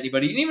able to get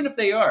anybody, and even if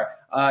they are,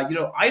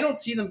 I don't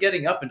see them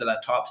getting up into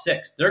that top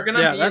 6. They're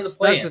gonna be in the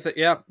play-in.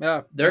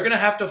 Yeah. They're gonna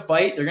have to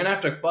fight. They're gonna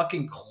have to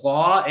fucking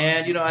claw.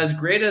 And as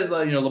great as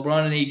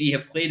LeBron and AD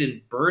have played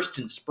in bursts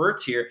and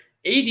spurts here,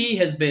 AD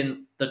has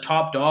been the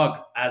top dog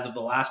as of the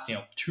last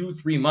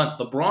 2-3 months.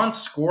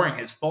 LeBron's scoring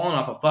has fallen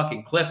off a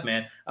fucking cliff,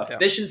 man.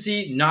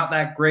 Efficiency, not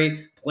that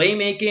great.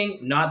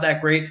 Playmaking, not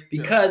that great,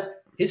 because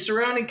his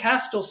surrounding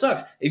cast still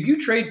sucks. If you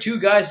trade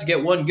 2 guys to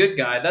get 1 good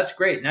guy, that's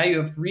great. Now you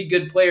have 3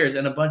 good players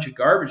and a bunch of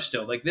garbage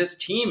still. Like, this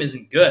team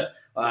isn't good.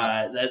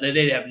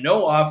 They have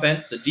no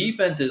offense. The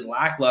defense is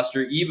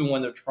lackluster, even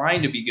when they're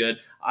trying to be good.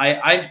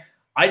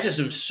 I just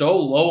am so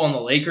low on the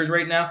Lakers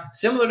right now,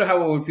 similar to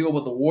how I would feel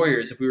about the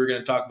Warriors if we were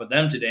going to talk about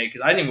them today,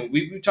 because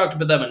we've talked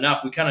about them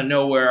enough. We kind of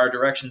know where our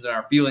directions and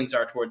our feelings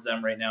are towards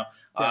them right now.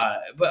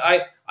 But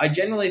I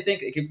genuinely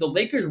think if the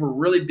Lakers were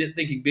really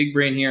thinking big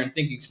brain here and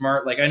thinking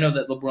smart, like I know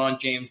that LeBron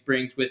James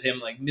brings with him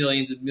like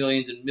millions and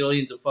millions and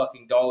millions of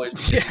fucking dollars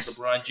because he's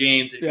LeBron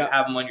James. If you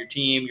have him on your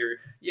team,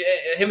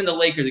 him and the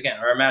Lakers again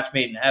are a match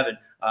made in heaven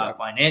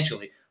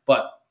financially.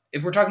 But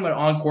if we're talking about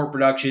on-court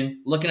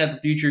production, looking at the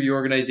future of your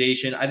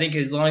organization, I think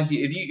as long as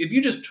if you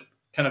just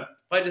kind of, if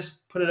I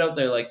just put it out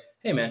there like,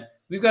 hey man,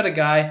 we've got a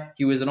guy,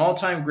 he was an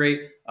all-time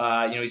great,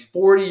 he's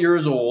 40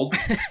 years old.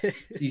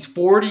 He's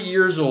 40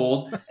 years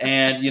old,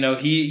 and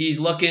he's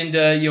looking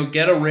to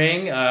get a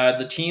ring.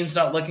 The team's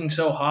not looking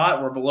so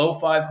hot. We're below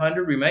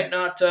 500. We might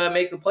not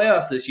make the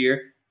playoffs this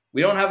year.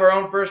 We don't have our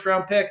own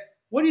first-round pick.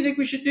 What do you think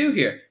we should do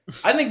here?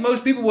 I think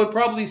most people would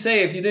probably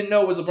say, if you didn't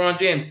know it was LeBron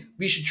James,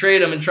 we should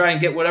trade him and try and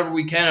get whatever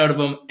we can out of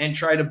him and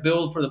try to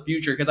build for the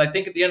future. Because I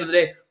think at the end of the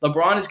day,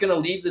 LeBron is going to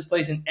leave this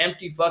place an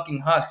empty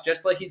fucking husk,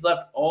 just like he's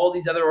left all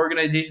these other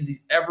organizations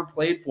he's ever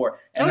played for.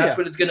 And that's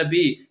what it's going to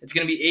be. It's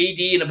going to be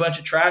AD and a bunch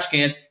of trash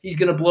cans. He's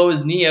going to blow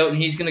his knee out and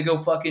he's going to go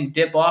fucking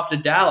dip off to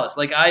Dallas.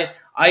 Like, I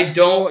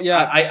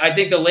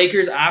think the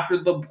Lakers after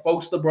the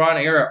post-LeBron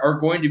era are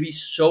going to be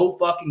so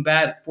fucking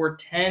bad for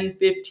 10,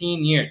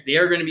 15 years. They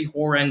are going to be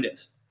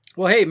horrendous.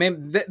 Well, hey,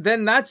 man,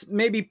 then that's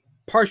maybe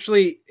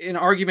partially an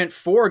argument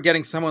for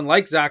getting someone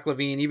like Zach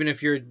LaVine, even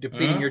if you're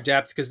depleting your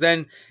depth, because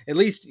then at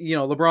least,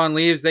 LeBron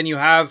leaves, then you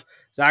have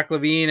Zach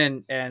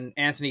LaVine and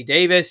Anthony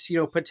Davis,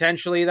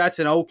 potentially. That's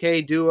an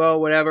okay duo,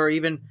 whatever,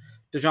 even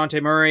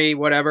DeJounte Murray,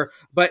 whatever.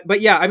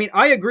 But yeah, I mean,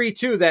 I agree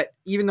too that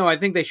even though I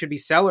think they should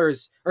be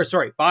buyers,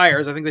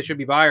 I think they should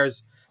be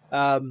buyers.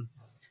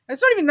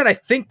 It's not even that I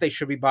think they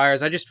should be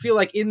buyers. I just feel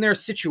like in their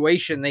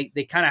situation, they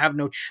kind of have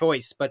no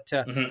choice but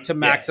to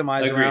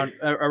maximize around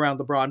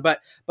LeBron.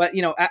 But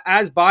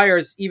as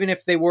buyers, even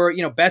if they were,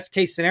 best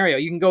case scenario,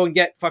 you can go and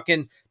get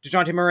fucking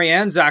DeJounte Murray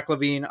and Zach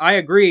LaVine. I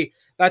agree.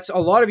 That's a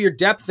lot of your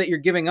depth that you're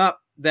giving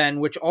up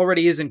then, which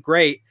already isn't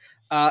great.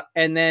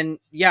 And then,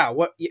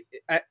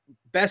 at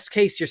best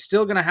case, you're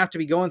still going to have to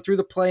be going through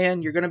the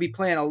play-in. You're going to be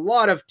playing a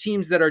lot of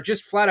teams that are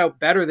just flat out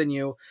better than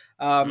you.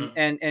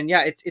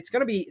 It's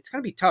going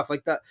to be tough.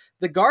 Like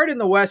the guard in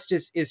the West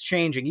is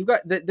changing. You've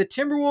got the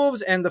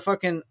Timberwolves and the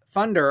fucking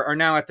Thunder are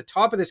now at the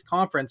top of this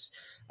conference.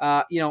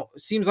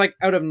 Seems like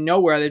out of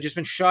nowhere, they've just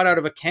been shot out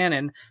of a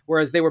cannon,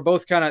 whereas they were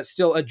both kind of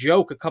still a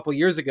joke a couple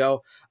years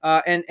ago.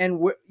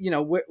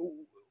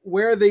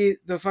 Where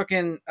the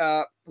fucking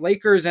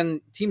Lakers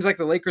and teams like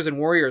the Lakers and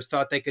Warriors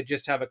thought they could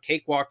just have a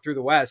cakewalk through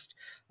the West.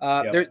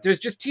 There's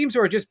just teams who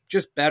are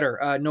just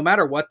better, no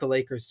matter what the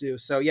Lakers do.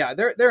 So yeah,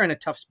 they're in a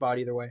tough spot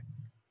either way.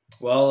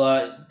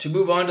 Well, to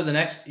move on to the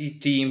next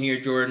team here,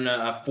 Jordan,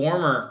 a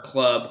former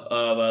club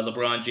of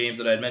LeBron James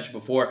that I had mentioned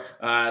before,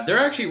 they're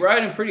actually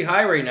riding pretty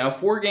high right now.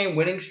 4-game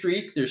winning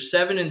streak. They're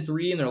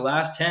 7-3 in their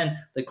last 10.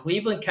 The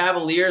Cleveland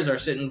Cavaliers are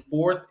sitting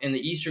 4th in the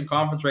Eastern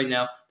Conference right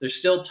now. They're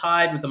still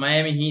tied with the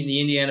Miami Heat and the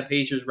Indiana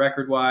Pacers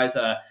record-wise,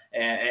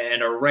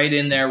 and are right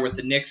in there with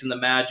the Knicks and the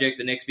Magic.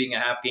 The Knicks being a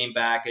half game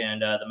back,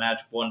 and the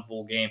Magic 1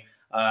 full game.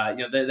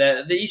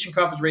 The Eastern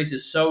Conference race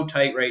is so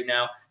tight right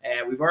now,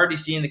 and we've already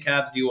seen the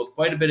Cavs deal with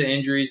quite a bit of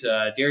injuries.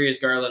 Darius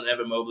Garland and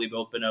Evan Mobley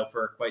both been out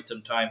for quite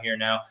some time here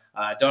now.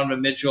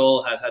 Donovan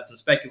Mitchell has had some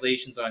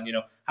speculations on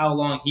how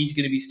long he's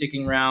going to be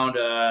sticking around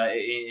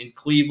in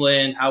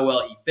Cleveland, how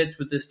well he fits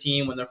with this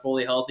team when they're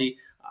fully healthy.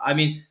 I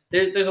mean,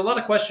 there's a lot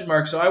of question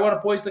marks, so I want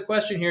to pose the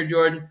question here,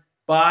 Jordan: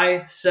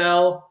 buy,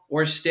 sell,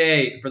 or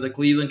stay for the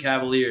Cleveland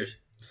Cavaliers?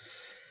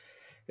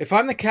 If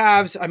I'm the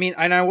Cavs, I mean,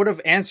 and I would have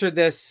answered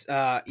this,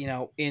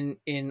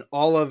 in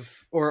all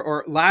of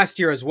or last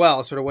year as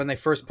well, sort of when they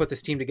first put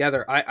this team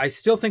together. I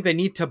still think they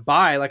need to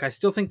buy. Like, I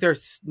still think they're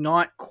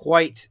not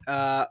quite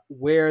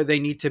where they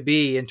need to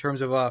be in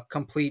terms of a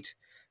complete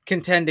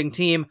contending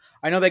team.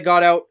 I know they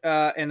got out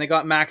and they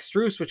got Max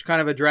Strus, which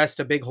kind of addressed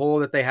a big hole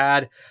that they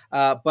had.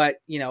 But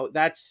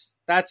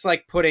that's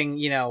like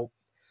putting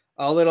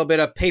a little bit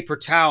of paper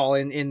towel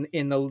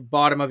in the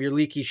bottom of your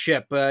leaky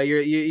ship.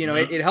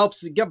 It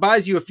helps, it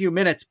buys you a few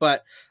minutes,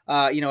 but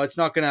it's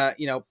not gonna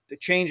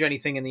change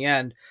anything in the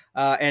end.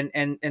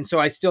 And so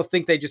I still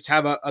think they just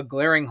have a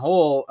glaring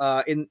hole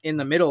in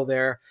the middle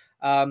there.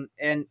 And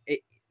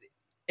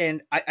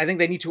I think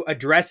they need to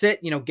address it.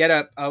 Get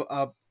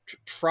a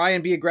try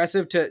and be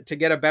aggressive to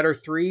get a better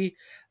three.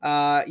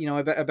 A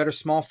better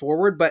small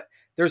forward, but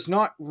there's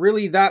not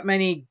really that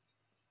many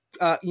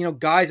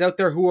guys out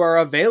there who are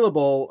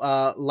available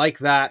like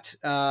that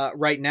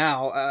right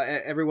now.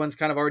 Everyone's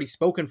kind of already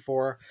spoken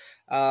for.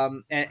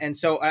 And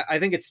so I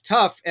think it's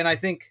tough. And I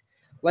think,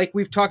 like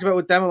we've talked about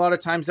with them a lot of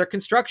times, their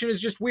construction is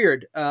just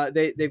weird.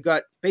 They've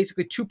got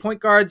basically 2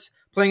 point guards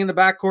playing in the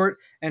backcourt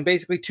and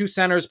basically 2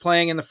 centers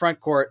playing in the front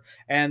court.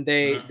 And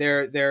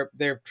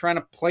they're trying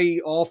to play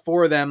all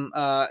 4 of them,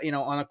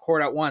 on a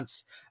court at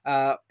once.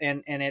 And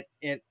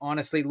it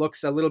honestly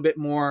looks a little bit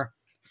more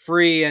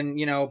free and,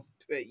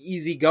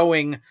 easy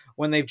going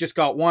when they've just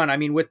got one. I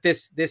mean, with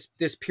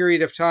this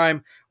period of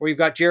time where you've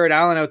got Jared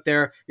Allen out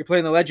there, you're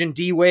playing the legend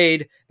D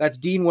Wade, that's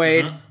Dean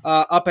Wade,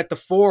 up at the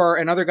 4,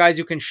 and other guys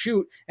who can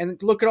shoot. And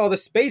look at all the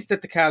space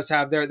that the Cavs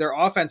have. Their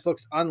offense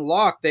looks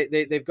unlocked.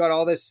 They've got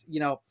all this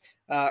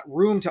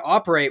room to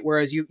operate,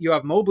 whereas you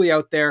have Mobley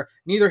out there.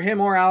 Neither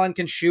him or Allen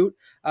can shoot.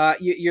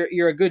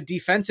 You're a good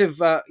defensive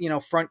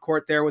front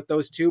court there with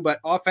those two, but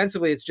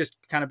offensively it's just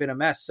kind of been a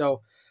mess. So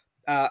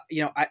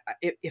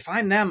if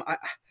I'm them,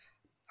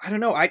 I don't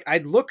know.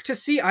 I'd look to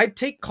see. I'd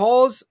take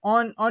calls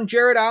on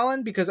Jared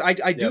Allen because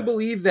I do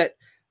believe that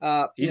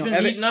he's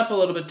been heating up a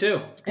little bit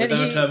too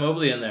without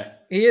Mobley in there.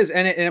 He is,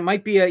 and it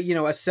might be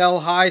a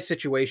sell high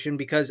situation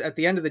because at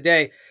the end of the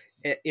day,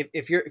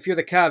 if you're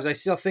the Cavs, I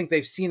still think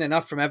they've seen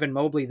enough from Evan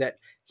Mobley that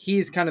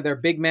he's kind of their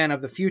big man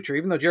of the future.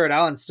 Even though Jared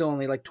Allen's still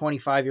only like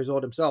 25 years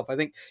old himself, I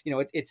think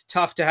it's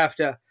tough to have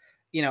to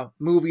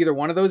move either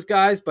one of those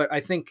guys. But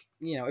I think,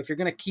 if you're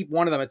going to keep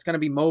one of them, it's going to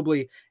be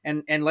Mobley.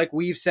 And like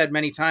we've said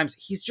many times,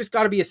 he's just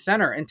got to be a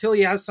center until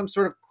he has some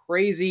sort of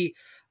crazy,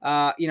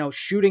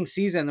 shooting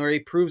season where he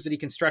proves that he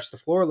can stretch the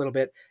floor a little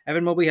bit.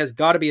 Evan Mobley has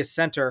got to be a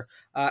center.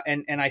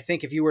 And I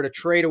think if you were to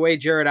trade away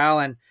Jared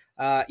Allen,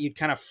 you'd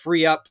kind of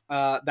free up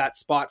that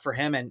spot for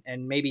him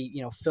and maybe,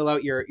 fill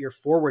out your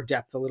forward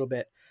depth a little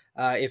bit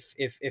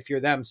if you're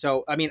them.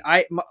 So, I mean,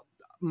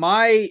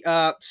 my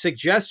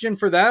suggestion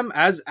for them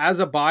as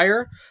a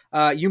buyer,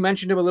 you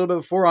mentioned him a little bit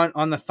before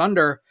on the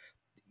Thunder.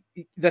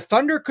 The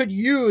Thunder could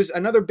use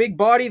another big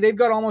body. They've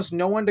got almost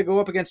no one to go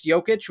up against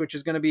Jokic, which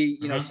is going to be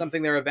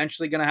something they're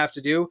eventually going to have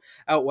to do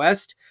out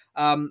west.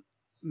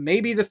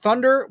 Maybe the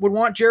Thunder would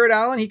want Jared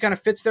Allen. He kind of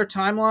fits their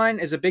timeline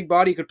as a big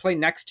body. He could play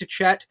next to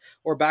Chet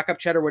or backup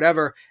Chet or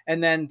whatever.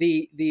 And then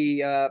the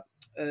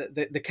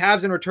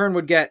Cavs in return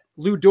would get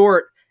Lou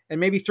Dort and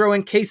maybe throw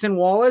in Cason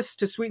Wallace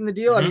to sweeten the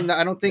deal. I mean,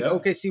 I don't think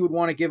OKC would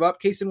want to give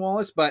up Cason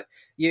Wallace, but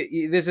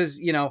this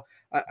is,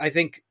 I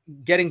think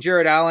getting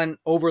Jared Allen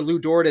over Lou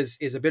Dort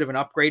is a bit of an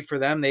upgrade for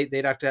them.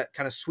 They'd have to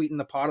kind of sweeten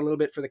the pot a little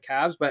bit for the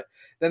Cavs, but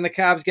then the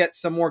Cavs get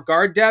some more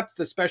guard depth,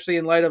 especially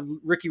in light of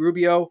Ricky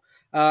Rubio,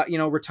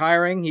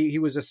 retiring. He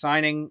was a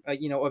signing,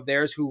 of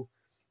theirs who,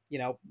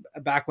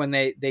 back when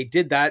they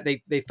did that,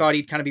 they thought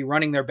he'd kind of be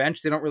running their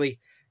bench. They don't really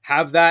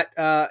have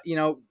that,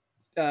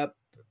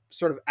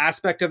 sort of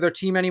aspect of their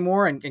team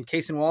anymore. And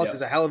Cason Wallace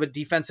is a hell of a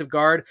defensive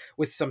guard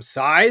with some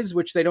size,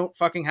 which they don't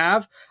fucking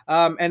have.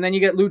 And then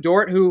you get Lou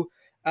Dort, who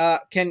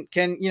can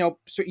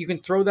so you can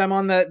throw them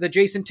on the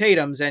Jason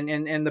Tatums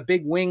and the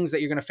big wings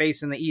that you're going to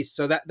face in the East.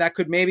 So that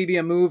could maybe be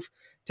a move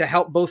to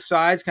help both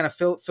sides kind of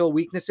fill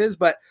weaknesses,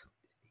 but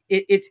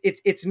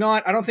it's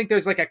not, I don't think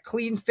there's like a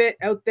clean fit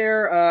out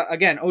there.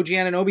 Again, OG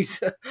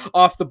Anunoby's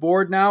off the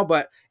board now,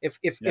 but if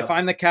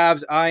I'm the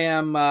Cavs, I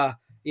am,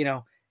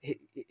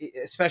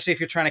 especially if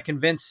you're trying to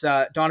convince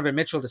Donovan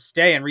Mitchell to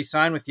stay and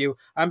re-sign with you,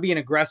 I'm being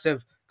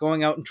aggressive,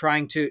 going out and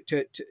trying to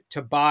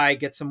buy,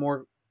 get some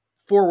more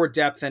forward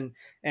depth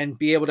and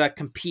be able to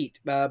compete.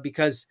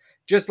 Because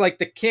just like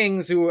the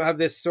Kings, who have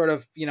this sort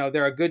of,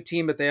 they're a good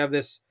team, but they have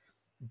this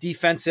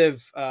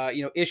defensive,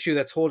 issue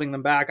that's holding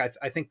them back.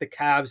 I think the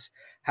Cavs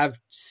have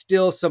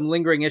still some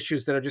lingering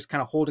issues that are just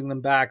kind of holding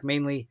them back,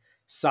 mainly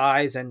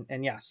size and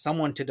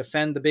someone to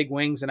defend the big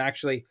wings and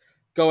actually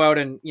go out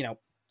and,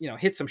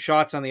 hit some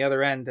shots on the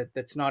other end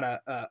that's not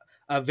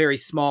a very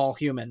small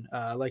human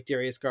like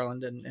Darius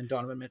Garland and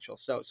Donovan Mitchell.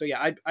 So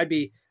yeah, I'd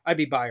be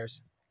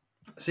buyers.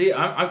 See,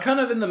 I'm kind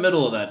of in the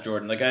middle of that,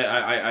 Jordan. Like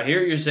I hear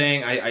what you're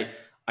saying.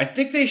 I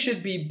think they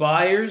should be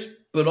buyers,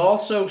 but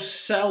also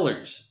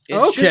sellers.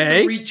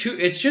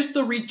 It's just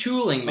the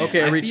retooling, man.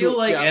 Okay, I feel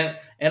like,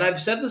 and I've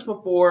said this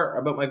before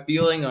about my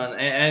feeling on,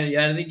 and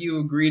I think you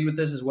agreed with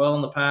this as well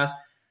in the past.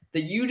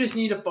 that you just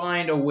need to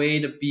find a way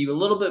to be a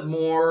little bit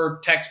more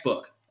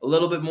textbook, a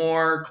little bit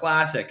more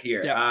classic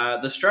here. Yeah.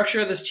 The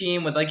structure of this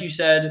team, with like you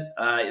said,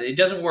 it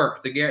doesn't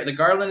work. The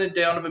Garland and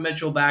Donovan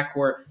Mitchell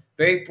backcourt,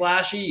 very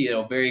flashy,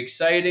 very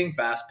exciting,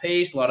 fast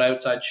paced, a lot of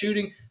outside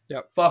shooting.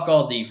 Yep. Fuck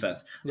all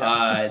defense.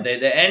 Yep.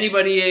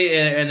 Anybody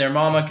and their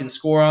mama can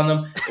score on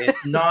them.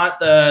 It's not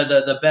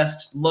the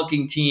best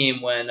looking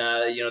team when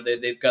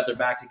they've got their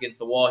backs against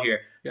the wall here.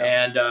 Yep.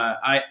 And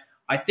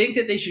I think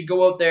that they should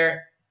go out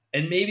there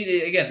and maybe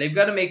they've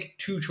got to make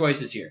two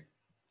choices here.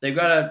 They've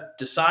got to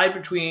decide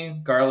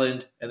between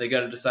Garland and they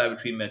got to decide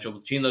between Mitchell.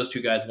 Between those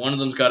two guys, one of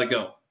them's got to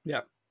go.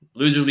 Yeah.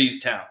 Loser leaves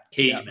town.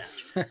 Cage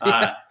match.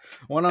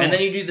 And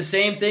then you do the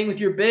same thing with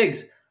your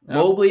bigs. Yep.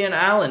 Mobley and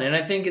Allen. And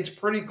I think it's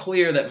pretty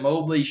clear that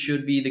Mobley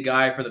should be the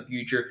guy for the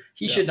future.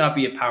 He should not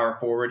be a power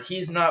forward.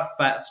 He's not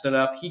fast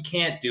enough. He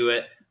can't do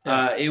it.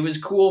 Yeah. It was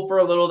cool for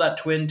a little, that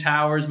Twin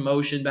Towers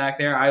motion back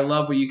there. I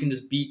love where you can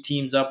just beat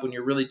teams up when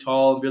you're really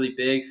tall and really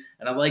big.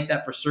 And I like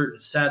that for certain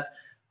sets.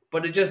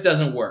 But it just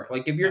doesn't work.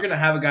 Like, if you're going to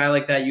have a guy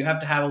like that, you have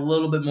to have a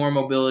little bit more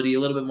mobility, a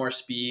little bit more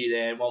speed.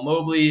 And while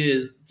Mobley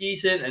is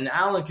decent and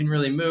Allen can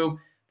really move,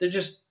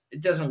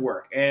 it doesn't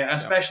work, and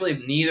especially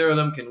if neither of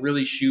them can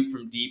really shoot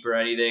from deep or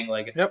anything.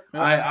 Like,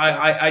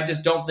 I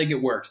just don't think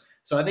it works.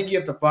 So I think you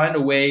have to find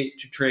a way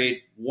to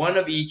trade one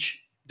of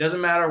each.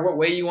 Doesn't matter what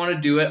way you want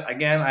to do it.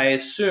 Again, I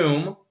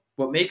assume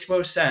what makes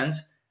most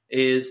sense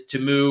is to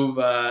move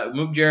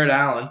Jared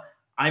Allen.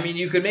 I mean,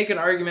 you could make an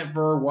argument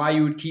for why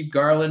you would keep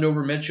Garland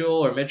over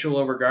Mitchell or Mitchell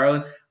over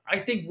Garland. I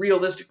think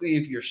realistically,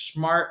 if you're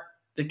smart,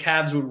 the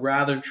Cavs would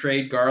rather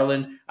trade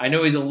Garland. I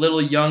know he's a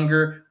little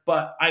younger,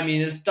 but I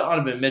mean, it's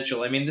Donovan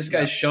Mitchell. I mean, this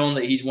guy's shown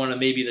that he's one of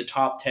maybe the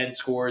top 10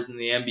 scorers in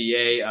the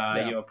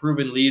NBA. A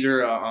proven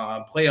leader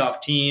on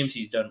playoff teams.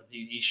 He's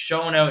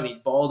shown out and he's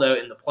balled out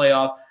in the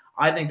playoffs.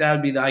 I think that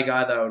would be the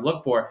guy that I would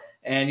look for.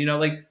 And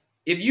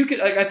if you could,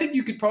 I think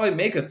you could probably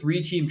make a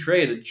 3-team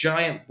trade, a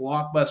giant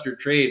blockbuster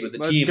trade with a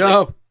team. Let's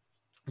go.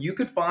 You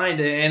could find,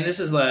 and this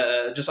is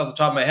just off the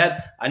top of my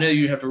head, I know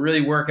you'd have to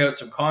really work out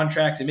some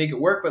contracts and make it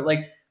work, but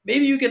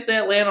maybe you get the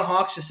Atlanta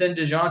Hawks to send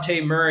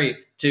DeJounte Murray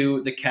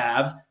to the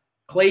Cavs.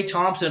 Klay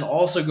Thompson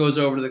also goes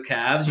over to the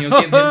Cavs. Give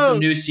him some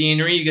new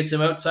scenery. You get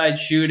some outside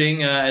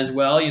shooting as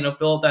well.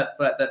 Fill out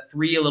that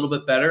three a little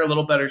bit better, a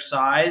little better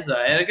size.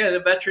 And again, a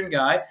veteran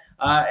guy.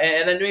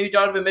 And then maybe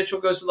Donovan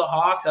Mitchell goes to the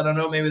Hawks. I don't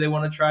know. Maybe they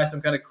want to try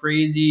some kind of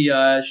crazy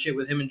shit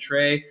with him and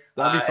Trey.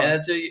 That'd be fun.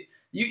 And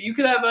you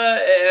could have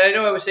and I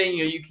know I was saying,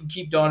 you can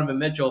keep Donovan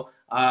Mitchell.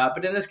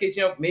 But in this case,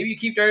 maybe you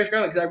keep Darius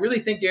Garland, because I really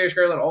think Darius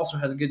Garland also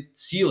has a good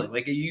ceiling.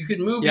 Like, you could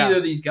move either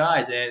of these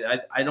guys, and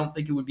I don't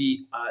think it would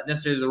be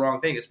necessarily the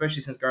wrong thing,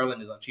 especially since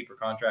Garland is on cheaper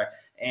contract,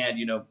 and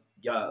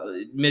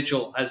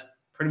Mitchell has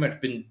pretty much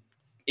been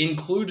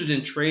included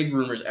in trade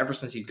rumors ever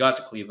since he's got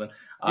to Cleveland.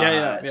 So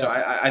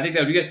I think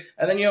that would be good.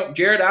 And then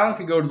Jared Allen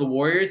could go to the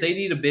Warriors. They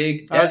need a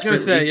big. I was going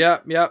to say,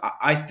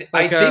 I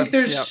think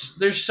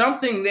there's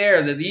something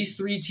there that these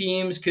three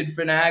teams could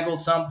finagle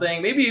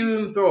something. Maybe you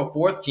even throw a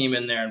fourth team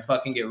in there and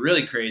fucking get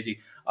really crazy.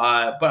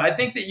 But I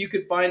think that you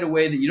could find a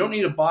way that you don't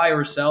need to buy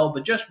or sell,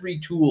 but just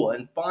retool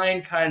and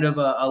find kind of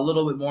a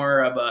little bit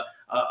more of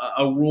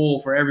a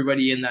role for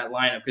everybody in that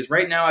lineup. Because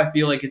right now I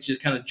feel like it's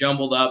just kind of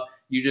jumbled up.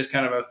 You just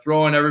kind of are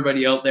throwing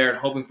everybody out there and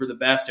hoping for the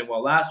best. And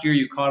while last year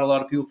you caught a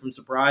lot of people from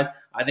surprise,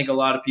 I think a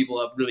lot of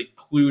people have really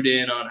clued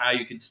in on how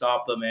you can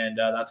stop them. And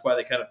that's why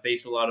they kind of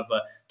faced a lot of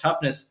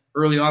toughness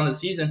early on the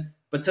season.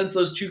 But since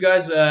those two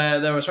guys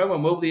that I was talking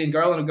about, Mobley and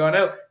Garland, have gone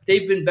out,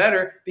 they've been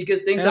better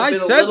because things have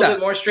been a little bit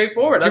more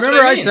straightforward. Do you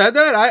remember I said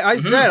that? I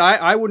said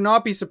I would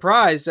not be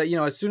surprised that,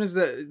 as soon as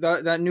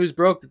that news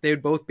broke that they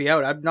would both be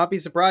out, I'd not be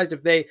surprised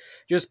if they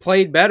just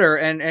played better.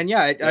 And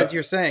as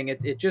you're saying,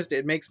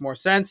 it makes more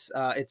sense.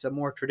 It's a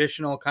more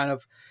traditional kind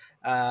of,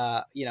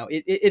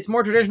 it's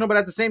more traditional, but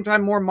at the same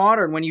time more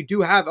modern. When you do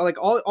have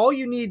all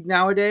you need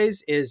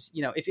nowadays is,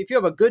 if you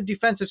have a good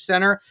defensive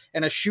center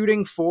and a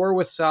shooting four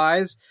with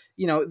size,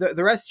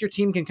 the rest of your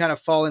team can kind of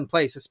fall in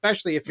place,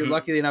 especially if you're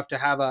lucky enough to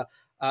have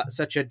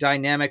such a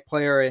dynamic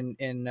player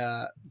in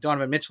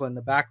Donovan Mitchell in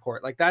the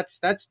backcourt. Like,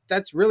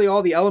 that's really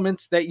all the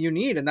elements that you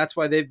need, and that's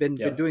why they've been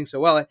doing so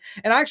well.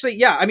 And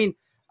actually, I mean,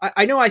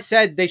 I know I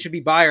said they should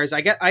be buyers.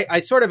 I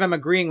sort of am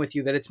agreeing with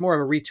you that it's more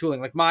of a retooling.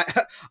 Like,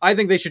 I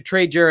think they should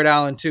trade Jared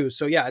Allen too.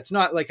 So yeah, it's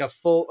not like a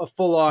full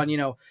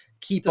on,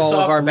 keep all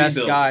of our best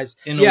guys.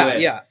 A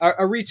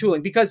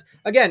retooling, because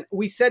again,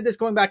 we said this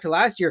going back to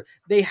last year,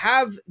 they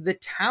have the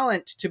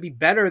talent to be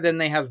better than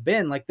they have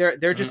been. Like,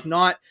 they're just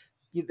not,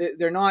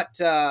 they're not,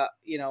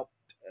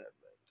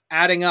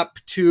 adding up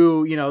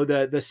to,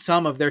 the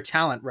sum of their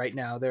talent right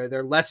now.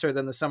 They're lesser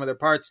than the sum of their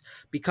parts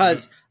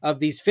because of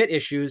these fit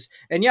issues.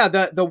 And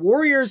the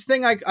Warriors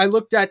thing I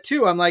looked at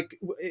too. I'm like,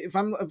 if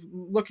I'm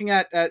looking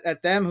at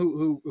them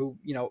who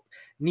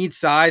need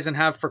size and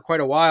have for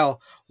quite a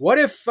while, what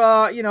if,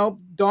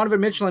 Donovan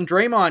Mitchell and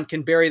Draymond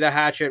can bury the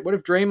hatchet? What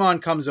if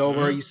Draymond comes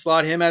over, you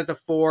slot him at the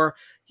 4,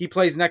 he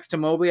plays next to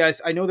Mobley.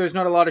 I know there's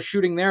not a lot of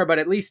shooting there, but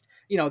at least,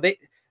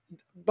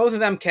 both of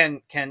them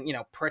can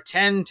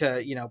pretend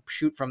to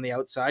shoot from the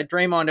outside.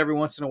 Draymond every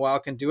once in a while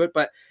can do it,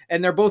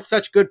 and they're both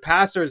such good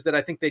passers that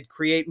I think they'd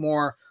create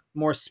more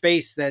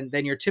space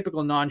than your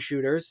typical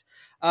non-shooters.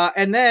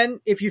 And then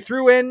if you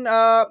threw in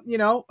a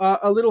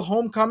little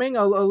homecoming,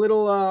 a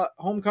little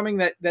homecoming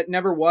that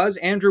never was,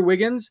 Andrew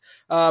Wiggins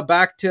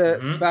back to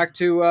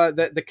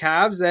the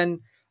Cavs,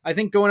 then I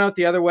think going out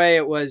the other way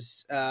it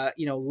was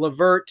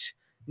Levert,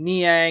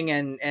 Niang,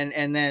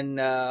 and then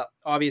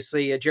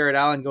obviously Jared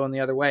Allen going the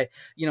other way.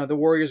 The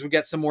Warriors would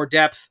get some more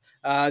depth.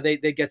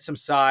 They get some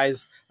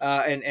size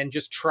and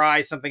just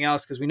try something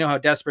else because we know how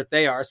desperate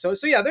they are. So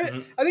yeah,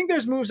 I think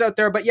there's moves out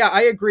there, but yeah,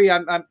 I agree.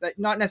 I'm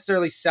not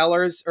necessarily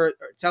sellers or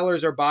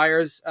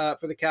buyers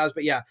for the Cavs,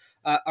 but yeah,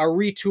 a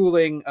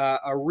retooling,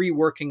 a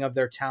reworking of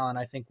their talent,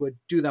 I think would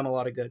do them a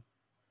lot of good.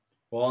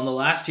 Well, on the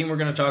last team we're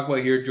going to talk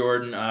about here,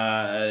 Jordan,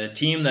 a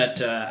team that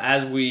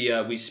as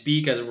we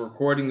speak, as we're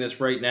recording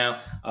this right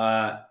now,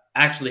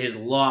 actually has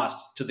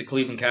lost to the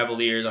Cleveland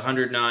Cavaliers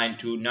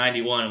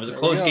 109-91. It was a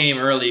close game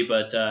early,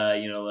 but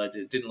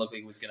it didn't look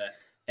like it was going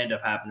to end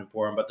up happening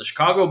for them. But the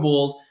Chicago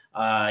Bulls,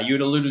 you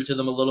had alluded to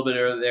them a little bit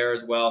there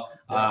as well.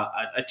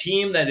 A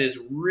team that is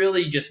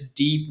really just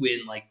deep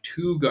in like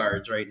two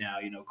guards right now.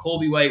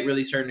 Colby White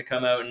really starting to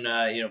come out,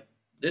 and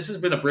this has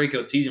been a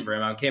breakout season for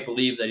him. I can't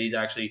believe that he's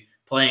actually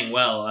playing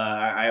well.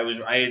 I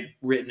had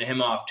written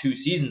him off 2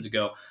 seasons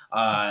ago,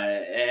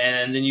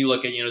 and then you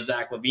look at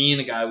Zach LaVine,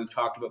 a guy we've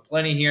talked about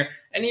plenty here,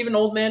 and even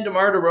old man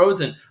DeMar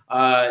DeRozan,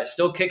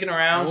 still kicking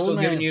around,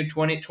 giving you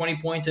 20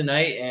 points a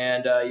night,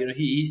 and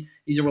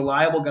he's a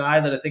reliable guy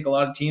that I think a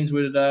lot of teams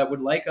would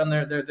like on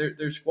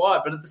their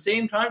squad. But at the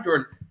same time,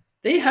 Jordan,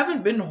 they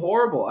haven't been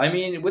horrible. I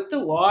mean, with the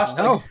loss,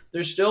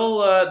 they're still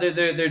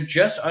they're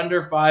just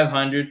under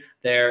 500.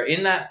 They're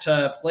in that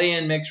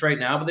play-in mix right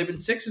now, but they've been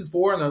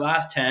 6-4 in their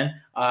last 10.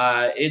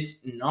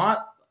 It's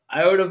not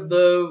out of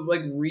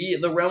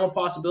the realm of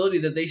possibility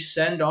that they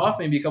send off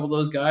maybe a couple of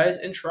those guys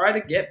and try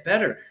to get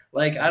better.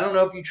 Like, I don't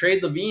know if you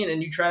trade LaVine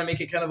and you try to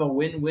make it kind of a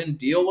win-win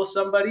deal with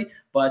somebody,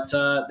 but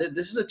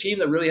this is a team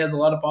that really has a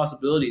lot of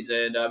possibilities,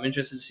 and I'm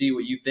interested to see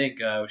what you think.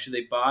 Should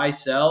they buy,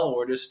 sell,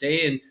 or just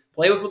stay and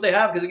play with what they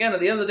have? Because again,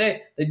 at the end of the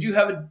day, they do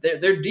have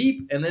they're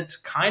deep, and it's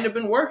kind of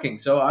been working.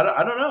 So I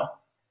don't know.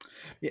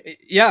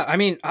 Yeah, I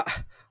mean,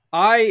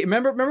 I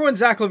remember when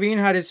Zach LaVine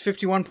had his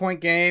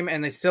 51-point game,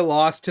 and they still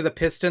lost to the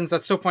Pistons.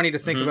 That's so funny to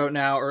think about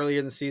now. Earlier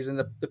in the season,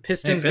 the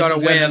Pistons got a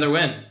win, another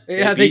win.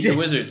 Yeah, they did. The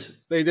Wizards.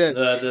 They did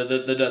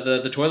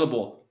the toilet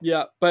bowl.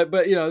 Yeah, but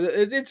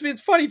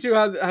it's funny too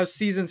how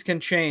seasons can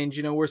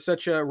change. We're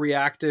such a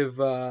reactive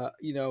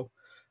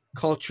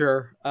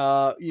culture.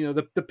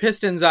 The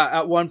Pistons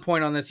at one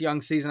point on this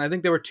young season, I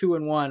think they were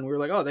 2-1. We were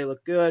like, oh, they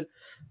look good.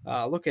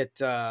 Look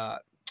at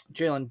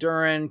Jalen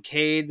Duren,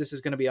 Cade. This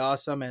is going to be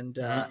awesome, and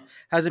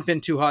hasn't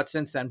been too hot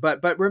since then.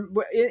 But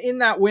in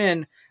that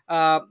win,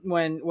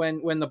 when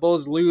the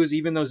Bulls lose,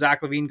 even though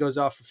Zach LaVine goes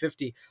off for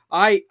 50,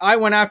 I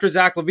went after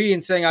Zach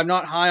LaVine, saying I'm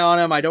not high on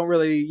him. I don't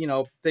really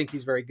think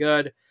he's very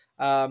good,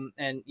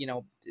 and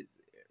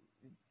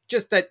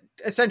just that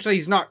essentially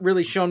he's not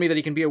really shown me that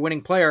he can be a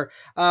winning player.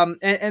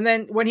 And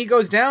then when he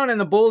goes down and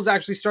the Bulls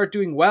actually start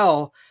doing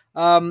well,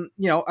 I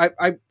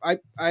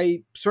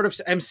sort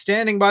of am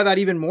standing by that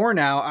even more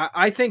now.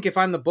 I think if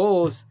I'm the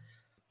Bulls,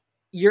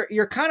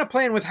 you're kind of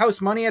playing with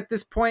house money at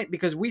this point,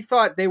 because we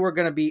thought they were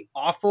going to be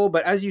awful,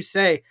 but as you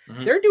say,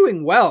 they're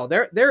doing well.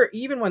 They're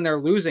even when they're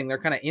losing, they're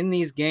kind of in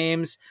these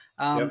games.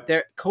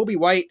 Kobe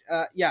White,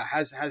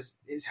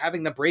 is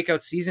having the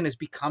breakout season, is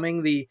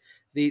becoming the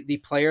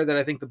player that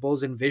I think the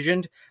Bulls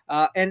envisioned.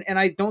 And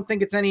I don't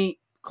think it's any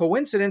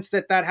coincidence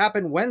that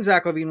happened when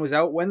Zach LaVine was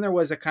out, when there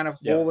was a kind of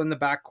hole in the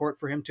backcourt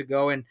for him to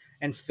go and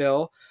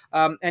fill.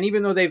 And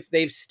even though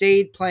they've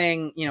stayed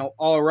playing,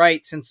 all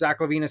right since Zach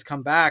LaVine has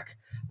come back,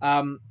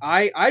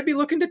 I'd be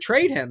looking to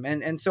trade him.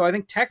 And so I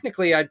think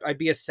technically I'd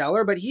be a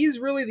seller, but he's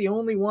really the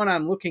only one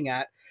I'm looking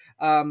at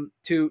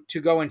to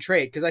go and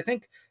trade. Because I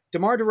think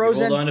DeMar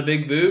DeRozan... Hold on to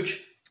Big Vooch.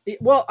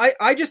 Well,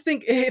 I just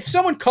think if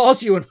someone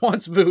calls you and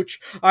wants Vooch,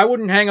 I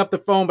wouldn't hang up the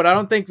phone, but I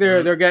don't think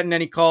they're getting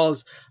any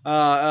calls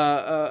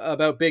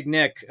about Big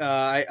Nick.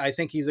 I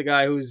think he's a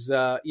guy whose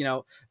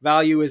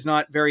value is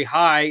not very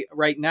high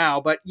right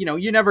now, but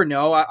you never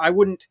know. I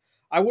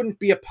wouldn't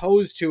be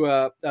opposed to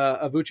a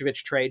Vucevic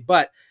trade,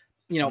 but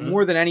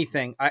more than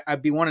anything,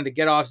 I'd be wanting to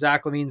get off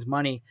Zach LaVine's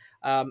money.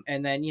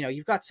 And then,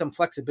 you've got some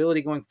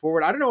flexibility going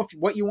forward. I don't know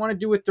what you want to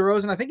do with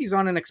DeRozan. I think he's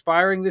on an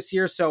expiring this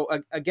year. So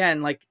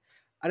again,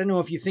 I don't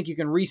know if you think you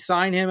can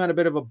re-sign him at a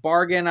bit of a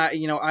bargain. I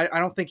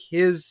don't think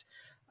his,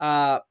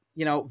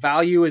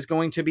 value is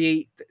going to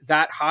be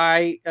that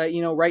high,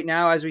 right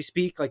now as we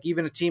speak. Like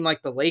even a team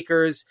like the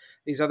Lakers,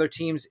 these other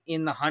teams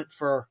in the hunt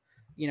for,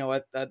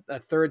 a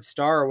third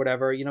star or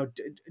whatever.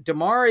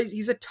 DeMar,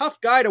 he's a tough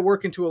guy to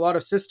work into a lot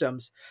of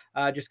systems,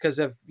 just because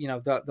of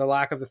the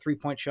lack of the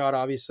 3-point shot,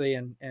 obviously,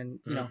 and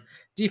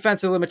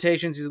defensive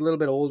limitations. He's a little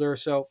bit older,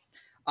 so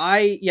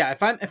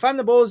if I'm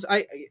the Bulls,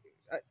 I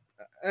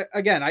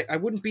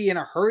wouldn't be in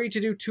a hurry to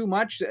do too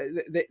much.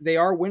 They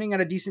are winning at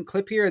a decent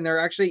clip here, and they're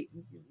actually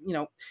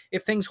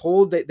if things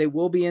hold, they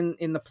will be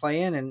in the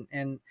play-in,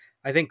 and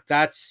I think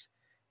that's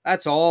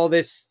all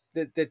this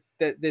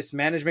this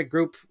management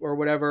group or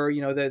whatever,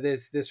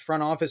 this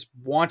front office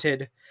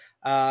wanted,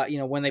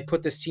 when they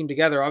put this team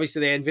together.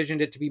 Obviously they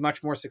envisioned it to be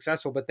much more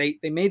successful, but they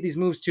made these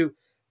moves to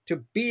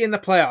be in the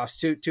playoffs,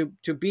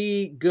 to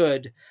be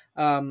good.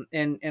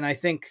 And I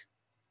think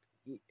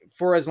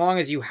for as long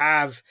as you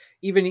have,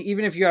 even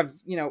if you have,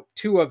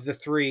 two of the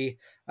three,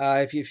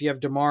 if you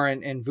have DeMar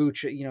and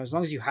Vooch, as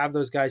long as you have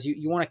those guys,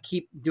 you want to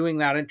keep doing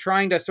that and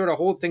trying to sort of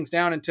hold things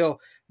down until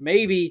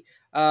maybe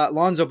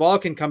Lonzo Ball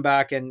can come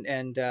back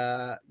and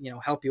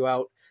help you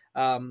out.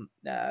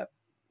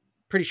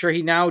 Pretty sure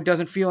he now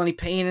doesn't feel any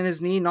pain in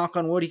his knee. Knock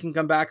on wood, he can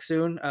come back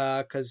soon.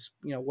 Cause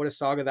what a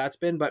saga that's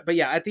been. But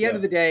yeah, at the end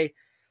of the day,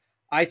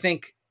 I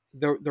think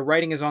the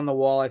writing is on the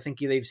wall. I think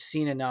they've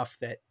seen enough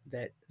that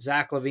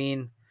Zach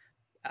LaVine,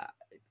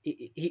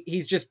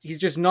 he's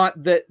just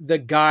not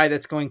the guy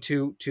that's going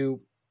to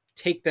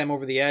take them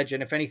over the edge.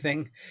 And if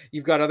anything,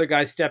 you've got other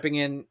guys stepping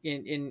in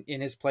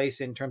his place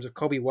in terms of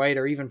Kobe White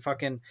or even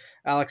fucking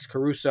Alex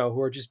Caruso,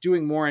 who are just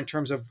doing more in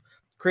terms of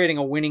creating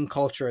a winning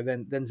culture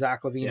than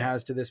Zach LaVine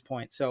has to this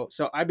point. So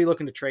I'd be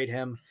looking to trade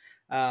him.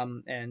 But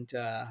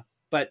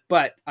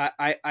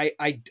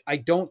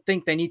I don't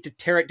think they need to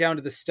tear it down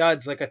to the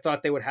studs like I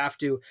thought they would have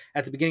to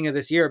at the beginning of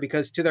this year,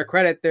 because to their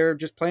credit, they're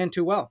just playing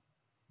too well.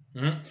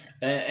 Mm-hmm.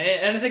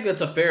 And I think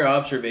that's a fair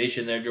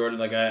observation there, Jordan.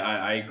 Like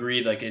I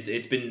agree. Like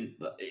it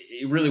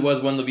really was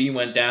when LaVine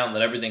went down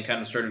that everything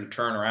kind of started to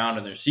turn around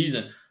in their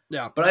season.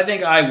 Yeah, but I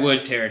think I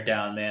would tear it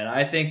down, man.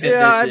 I think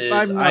that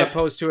I'm not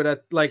opposed to it.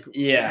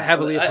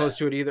 Heavily opposed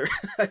to it either.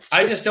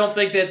 I just don't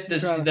think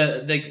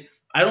that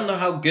I don't know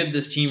how good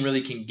this team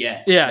really can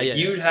get.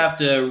 You'd have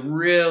to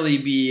really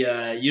be.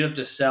 You'd have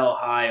to sell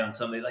high on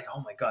somebody. Like,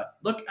 oh my god,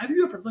 look! Have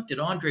you ever looked at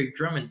Andre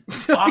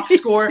Drummond's box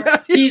score?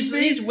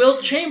 He's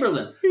Wilt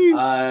Chamberlain.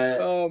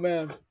 Oh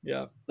man,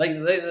 yeah.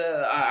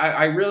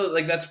 I really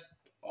like. That's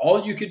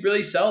all you could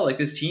really sell. Like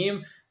this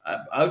team.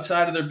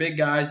 Outside of their big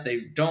guys, they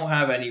don't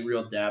have any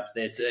real depth.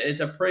 It's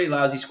a pretty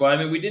lousy squad.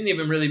 I mean, we didn't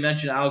even really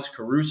mention Alex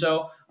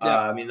Caruso.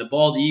 I mean, the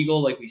bald eagle,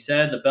 like we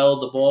said, the belle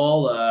of the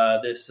ball.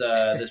 This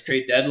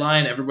trade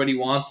deadline, everybody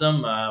wants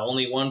him.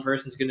 Only one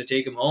person's going to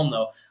take him home,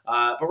 though.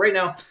 But right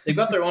now, they've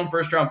got their own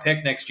first-round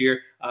pick next year.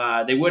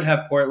 They would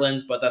have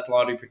Portland's, but that's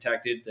lottery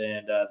protected,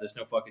 and there's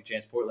no fucking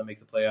chance Portland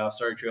makes the playoffs.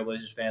 Sorry,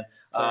 Trailblazers fans.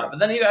 But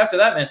then even after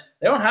that, man,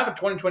 they don't have a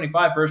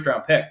 2025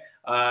 first-round pick.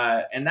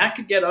 And that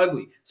could get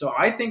ugly. So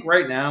I think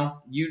right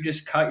now you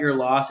just cut your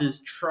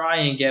losses, try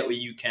and get what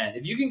you can.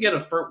 If you can get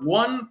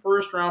one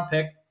first round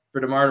pick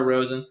for DeMar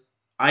DeRozan,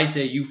 I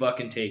say you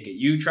fucking take it.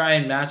 You try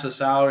and match the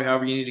salary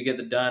however you need to get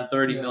it done,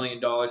 $30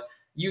 million.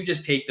 You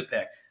just take the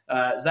pick.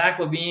 Zach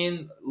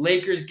LaVine,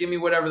 Lakers, give me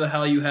whatever the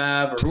hell you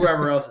have, or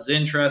whoever else is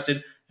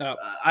interested.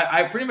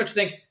 I pretty much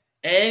think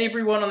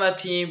everyone on that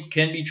team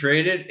can be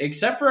traded,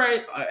 except for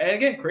and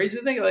again, crazy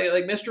to think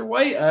like Mr.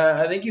 White.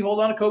 I think you hold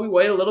on to Kobe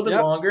White a little bit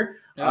longer.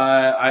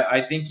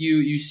 I think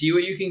you see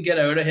what you can get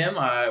out of him.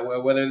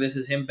 Whether this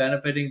is him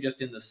benefiting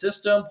just in the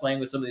system,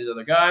 playing with some of these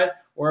other guys,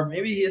 or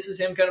maybe this is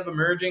him kind of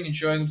emerging and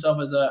showing himself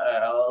as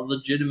a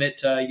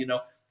legitimate,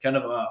 kind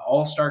of an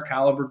all-star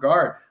caliber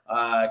guard.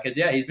 Because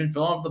he's been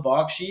filling up the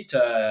box sheet,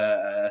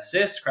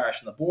 assists,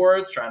 crashing the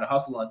boards, trying to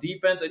hustle on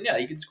defense, and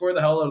he can score the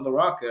hell out of the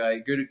rock.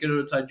 Good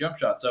outside jump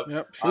shot. So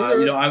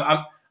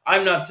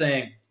I'm not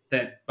saying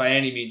that by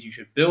any means you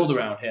should build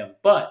around him,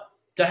 but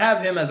to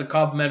have him as a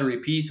complementary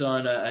piece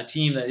on a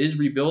team that is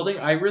rebuilding,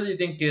 I really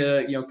think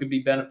could be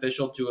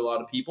beneficial to a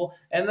lot of people.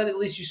 And then at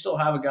least you still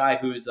have a guy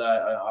who's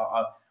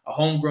a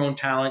homegrown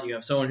talent. You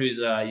have someone who's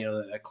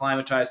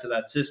acclimatized to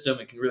that system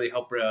and can really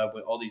help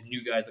with all these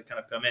new guys that kind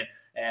of come in.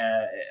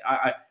 And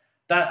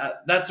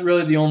that's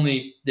really the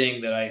only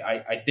thing that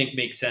I think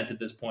makes sense at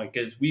this point,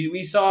 because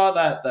we saw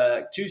that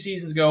the 2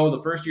 seasons ago,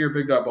 the first year of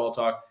Big Dog Ball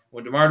Talk,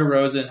 when DeMar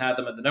DeRozan had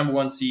them at the number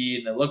 1 seed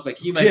and it looked like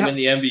he might win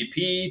the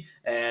MVP,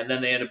 and then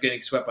they end up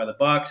getting swept by the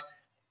Bucks.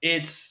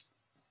 It's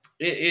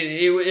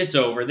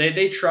over.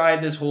 They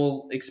tried this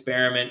whole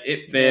experiment.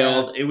 It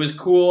failed. It was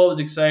cool. It was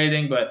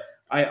exciting, but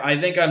I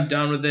think I'm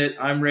done with it.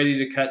 I'm ready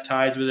to cut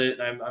ties with it.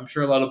 And I'm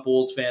sure a lot of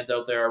Bulls fans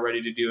out there are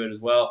ready to do it as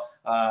well.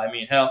 I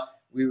mean, hell,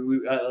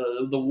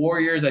 the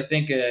Warriors, I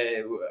think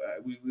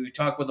we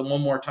talked with them one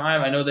more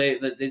time. I know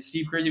that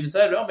Steve Kerr even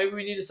said, maybe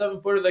we need a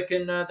 7-footer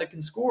that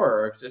can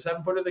score, or a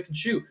 7-footer that can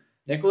shoot.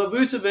 Nikola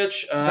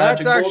Vucevic.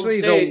 That's actually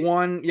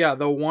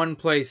the one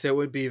place it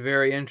would be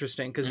very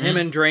interesting, because him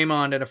and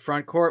Draymond in a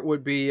front court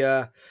would be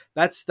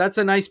that's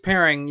a nice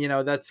pairing.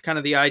 That's kind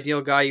of the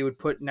ideal guy you would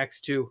put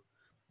next to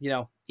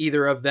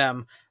either of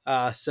them.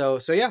 So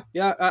yeah.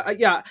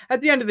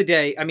 At the end of the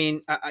day, I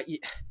mean,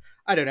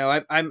 I don't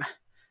know.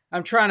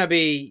 I'm trying to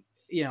be,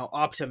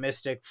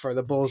 optimistic for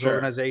the Bulls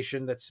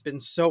organization that's been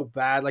so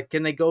bad. Like,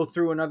 can they go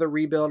through another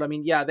rebuild? I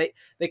mean,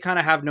 they kind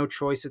of have no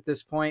choice at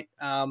this point.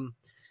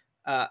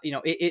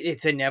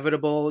 It's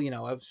inevitable.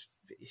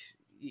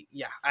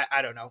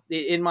 I don't know.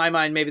 In my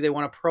mind, maybe they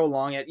want to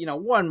prolong it.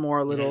 One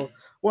more little,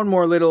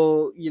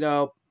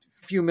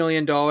 few $1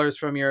 million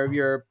from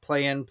your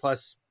play-in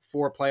plus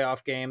 4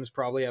 playoff games,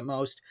 probably at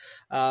most,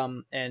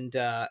 and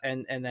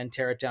then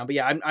tear it down. But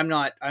yeah, I'm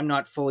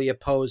not fully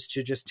opposed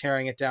to just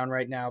tearing it down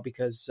right now,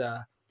 because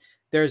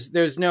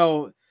there's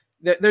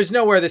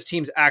nowhere this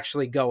team's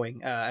actually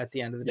going at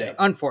the end of the day. Yeah.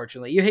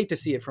 Unfortunately, you hate to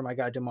see it for my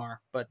guy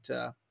DeMar, but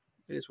it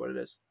is what it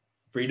is.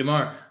 Free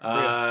DeMar.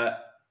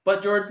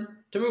 But Jordan,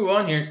 to move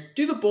on here,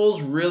 do the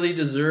Bulls really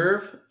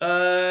deserve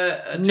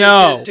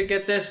to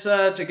get this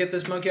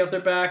monkey off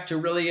their back, to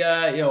really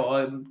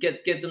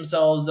get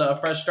themselves a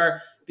fresh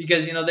start?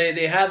 Because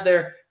they had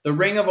the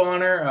Ring of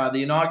Honor,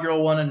 the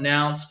inaugural one,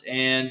 announced,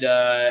 and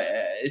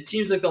it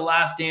seems like the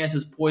Last Dance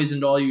has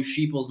poisoned all you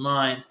sheeple's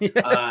minds.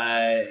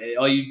 Yes.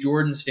 All you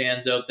Jordan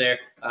stands out there.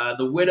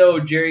 The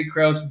widow Jerry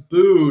Krause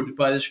booed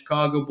by the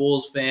Chicago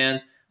Bulls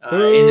fans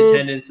in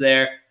attendance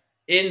there.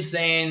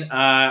 Insane.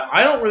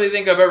 I don't really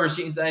think I've ever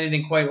seen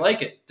anything quite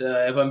like it,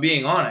 if I'm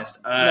being honest.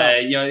 No.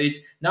 It's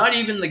not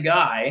even the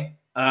guy.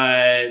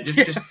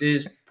 Just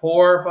his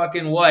poor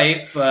fucking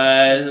wife.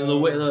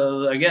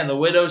 The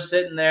widow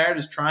sitting there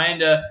just trying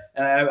to.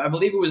 I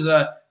believe it was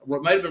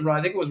what might have been.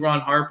 I think it was Ron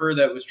Harper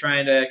that was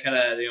trying to kind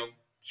of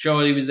show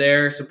he was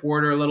there,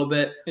 support her a little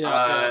bit.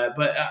 Yeah.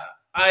 But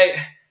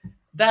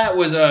that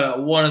was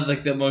one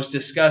of the most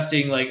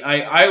disgusting.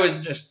 I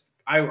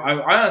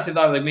honestly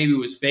thought maybe it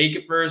was fake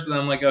at first, but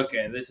I'm like,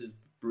 okay, this is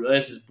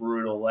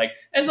brutal.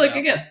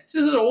 Again, this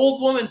is an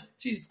old woman.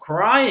 She's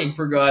crying,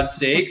 for God's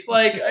sakes.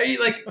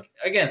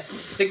 Again,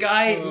 the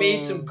guy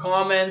made some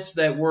comments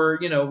that were,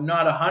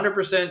 not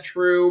 100%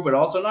 true, but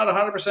also not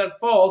 100%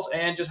 false,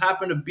 and just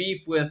happened to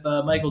beef with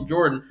Michael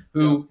Jordan,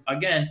 who,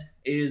 again,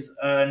 is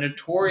a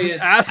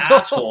notorious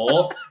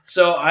asshole.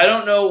 So I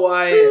don't know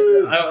why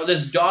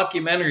this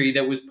documentary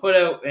that was put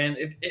out, and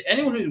if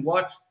anyone who's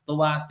watched The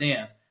Last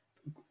Dance,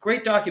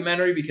 great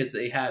documentary, because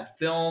they had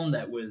film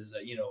that was,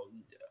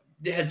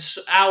 they had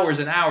hours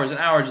and hours and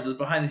hours of this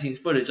behind-the-scenes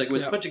footage. It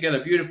was put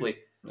together beautifully.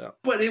 Yeah.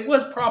 But it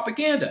was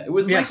propaganda. It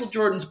was Michael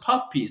Jordan's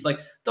puff piece.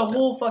 The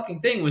whole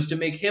fucking thing was to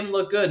make him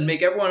look good and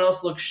make everyone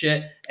else look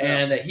shit,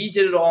 and that he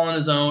did it all on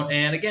his own.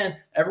 And again,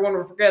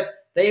 everyone forgets,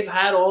 they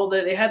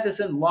had this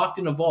locked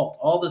in a vault,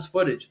 all this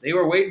footage. They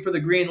were waiting for the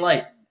green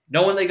light.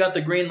 Know when they got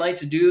the green light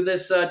to do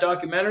this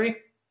documentary?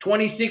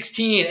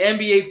 2016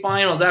 NBA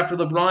Finals, after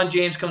LeBron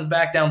James comes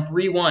back down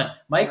 3-1.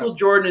 Michael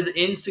Jordan is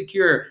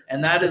insecure,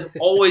 and that has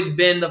always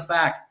been the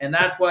fact. And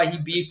that's why he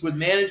beefed with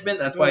management.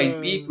 That's why he's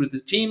beefed with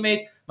his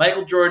teammates.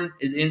 Michael Jordan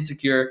is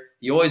insecure.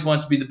 He always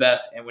wants to be the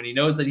best. And when he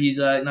knows that he's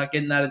not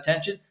getting that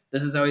attention,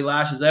 this is how he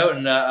lashes out.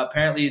 And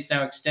apparently it's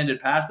now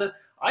extended past this.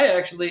 I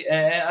actually,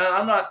 and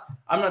I'm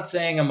not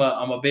saying I'm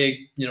a big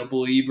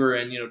believer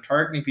in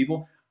targeting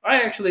people.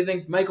 I actually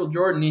think Michael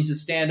Jordan needs to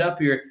stand up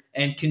here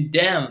and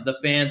condemn the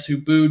fans who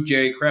booed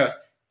Jerry Krause.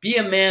 Be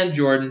a man,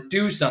 Jordan.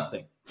 Do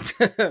something.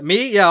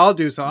 Me? Yeah, I'll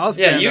do so. I'll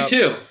stand up. Yeah, you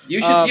too.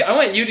 You should. I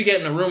want you to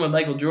get in a room with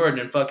Michael Jordan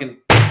and fucking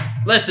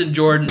listen,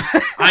 Jordan.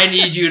 I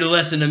need you to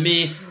listen to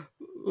me.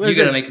 You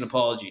gotta make an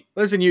apology.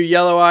 Listen, you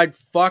yellow-eyed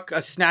fuck.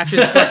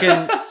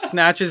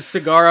 Snatches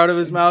cigar out of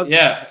his mouth.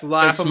 Yeah,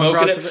 slap him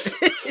across the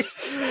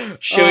face.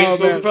 Show you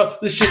smoking from.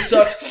 This shit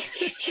sucks.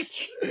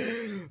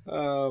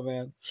 Oh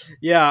man,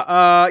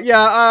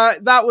 yeah,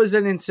 that was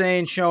an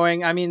insane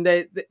showing. I mean,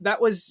 that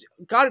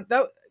got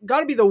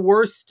to be the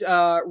worst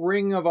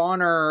Ring of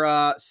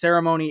Honor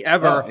ceremony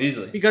ever. Oh,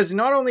 easily. Because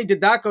not only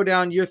did that go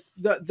down,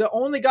 the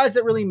only guys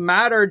that really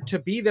mattered to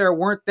be there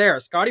weren't there.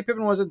 Scottie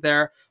Pippen wasn't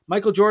there.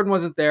 Michael Jordan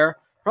wasn't there.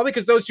 Probably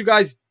because those two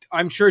guys,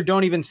 I'm sure,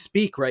 don't even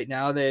speak right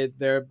now.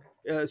 They're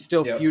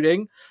still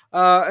feuding.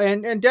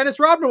 And Dennis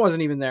Rodman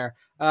wasn't even there.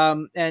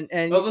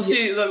 They'll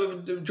see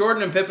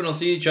Jordan and Pippen will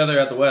see each other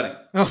at the wedding.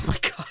 Oh my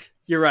God,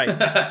 you're right.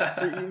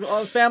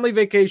 Family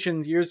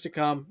vacations, years to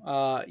come.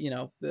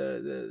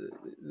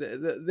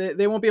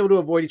 They won't be able to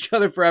avoid each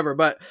other forever.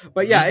 But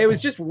yeah, it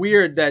was just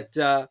weird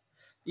that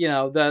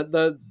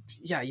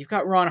you've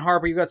got Ron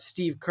Harper, you've got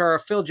Steve Kerr,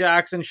 Phil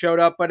Jackson showed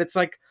up, but it's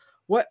like,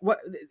 what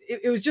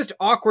it was just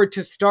awkward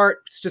to start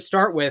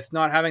with,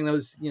 not having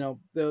those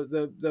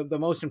the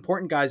most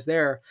important guys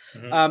there.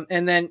 Mm-hmm.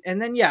 And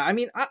then yeah, I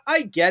mean,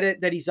 I get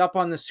it that he's up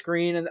on the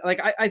screen, and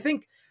I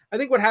think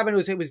what happened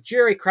was it was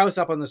Jerry Krause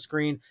up on the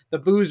screen, the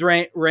booze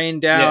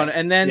rained down,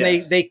 and then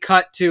they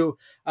cut to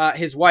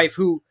his wife,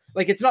 who,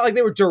 it's not like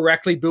they were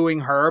directly booing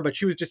her, but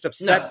she was just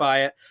upset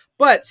by it.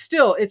 But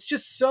still, it's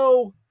just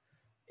so.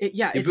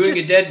 You're booing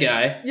a dead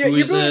guy he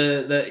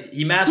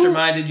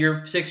masterminded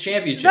your 6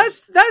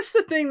 championships. That's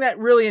the thing that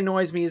really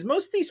annoys me, is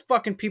most of these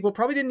fucking people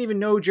probably didn't even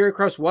know who Jerry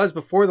Krause was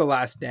before The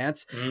Last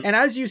Dance. Mm-hmm. And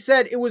as you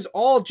said, it was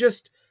all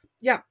just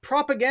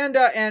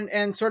propaganda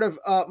and sort of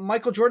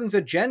Michael Jordan's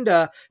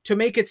agenda to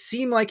make it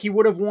seem like he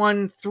would have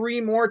won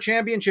 3 more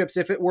championships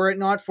if it were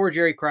not for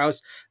Jerry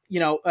Krause,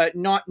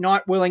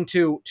 not willing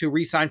to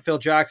re-sign Phil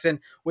Jackson,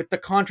 with the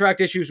contract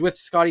issues with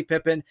Scottie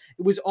Pippen.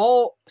 It was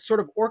all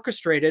sort of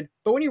orchestrated.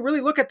 But when you really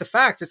look at the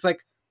facts, it's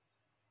like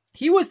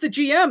he was the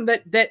GM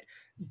that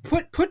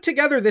put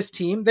together this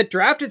team, that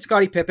drafted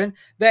Scottie Pippen,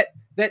 that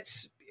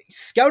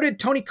scouted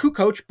Tony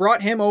Kukoc,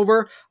 brought him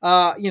over,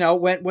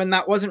 when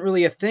that wasn't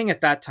really a thing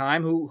at that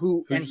time,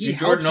 who he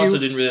Jordan also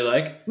didn't really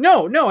like.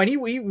 No, and he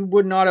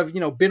would not have,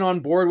 been on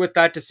board with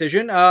that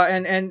decision.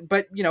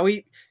 But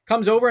he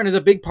comes over and is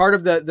a big part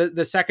of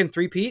the second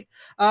three-peat.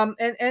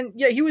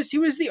 He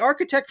was the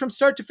architect from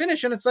start to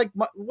finish. And it's like,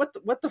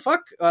 what the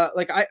fuck?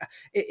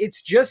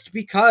 It's just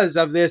because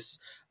of this,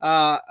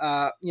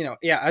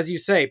 as you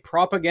say,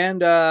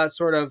 propaganda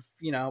sort of,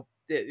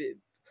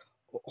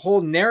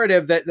 whole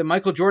narrative that the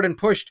Michael Jordan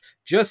pushed,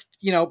 just,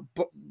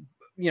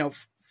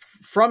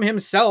 from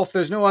himself.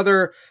 There's no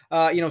other,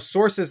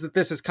 sources that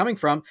this is coming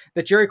from,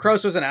 that Jerry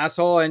Krause was an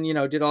asshole and,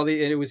 did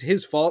it was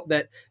his fault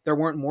that there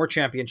weren't more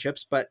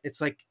championships. But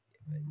it's like,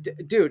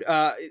 dude,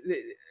 and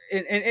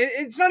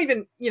it's not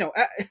even,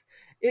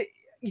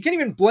 you can't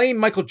even blame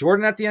Michael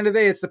Jordan at the end of the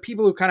day. It's the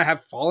people who kind of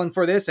have fallen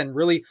for this and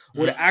really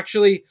would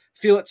actually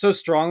feel it so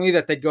strongly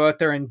that they'd go out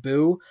there and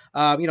boo.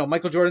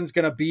 Michael Jordan's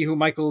going to be who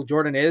Michael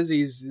Jordan is.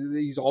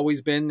 He's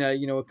always been,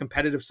 a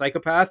competitive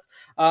psychopath.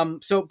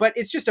 But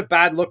it's just a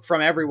bad look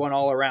from everyone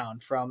all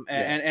around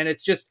and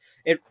it's just,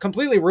 it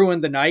completely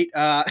ruined the night,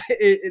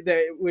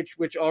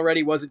 which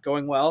already wasn't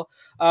going well.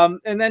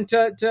 And then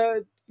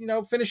to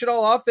finish it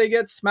all off, they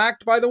get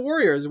smacked by the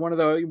Warriors, one of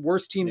the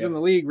worst teams in the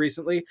league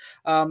recently,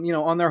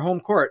 on their home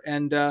court.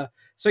 And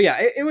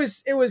it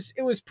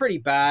was pretty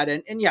bad.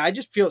 And I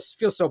just feel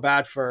so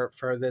bad for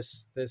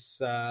this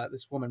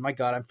woman. My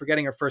God, I'm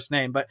forgetting her first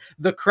name, but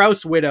the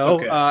Krause widow,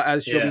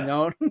 as she'll be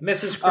known,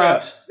 Mrs.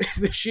 Krause.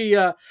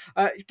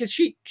 Because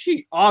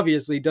she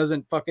obviously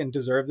doesn't fucking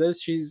deserve this.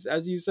 She's,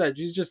 as you said,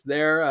 she's just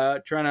there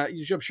trying to.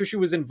 I'm sure she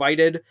was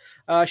invited.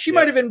 She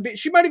might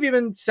have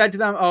even said to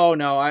them, "Oh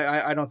no,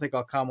 I don't think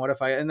I'll come. What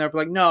if I?" And they're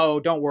like, "No,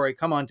 don't worry.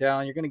 Come on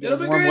down. You're gonna get a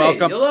warm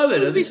welcome. You'll love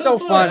it. It'll be so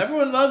fun.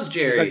 Everyone loves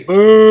Jerry." It's like,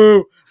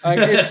 boo.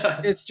 It's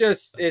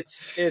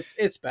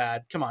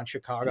bad. Come on,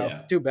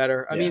 Chicago, do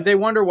better. I mean, they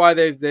wonder why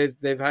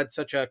they've had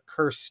such a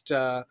cursed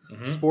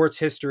sports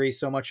history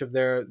so much of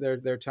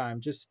their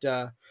time. Just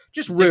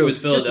rude. It was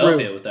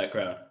Philadelphia with that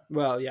crowd.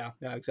 Well, yeah,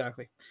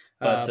 exactly.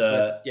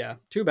 But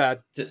too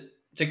bad.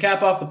 To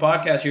cap off the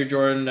podcast here,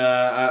 Jordan,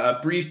 a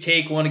brief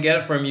take. Want to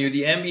get it from you.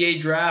 The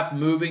NBA draft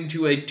moving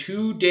to a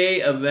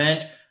 2-day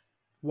event.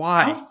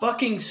 Why? How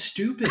fucking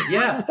stupid.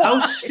 Yeah,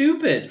 how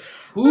stupid.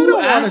 Who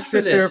want to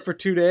sit there for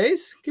 2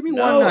 days? Give me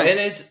one night. And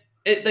it's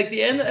like the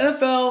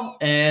NFL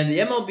and the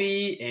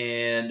MLB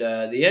and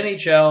the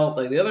NHL,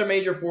 like the other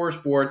major four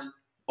sports,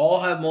 all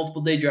have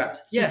multiple day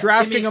drafts. Yes,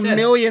 drafting a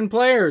million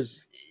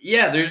players.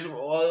 Yeah, there's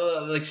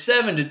like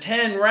 7 to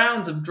 10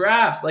 rounds of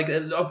drafts. Like,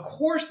 of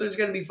course, there's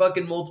going to be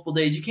fucking multiple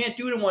days. You can't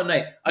do it in one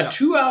night. A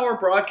 2-hour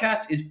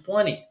broadcast is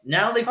plenty.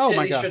 Now they've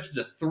stretched it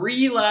to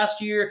 3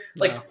 last year.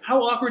 Like,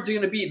 how awkward is it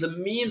going to be? The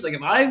memes, like,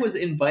 if I was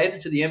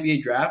invited to the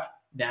NBA draft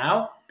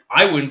now,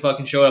 I wouldn't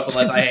fucking show up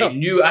unless I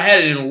knew I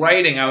had it in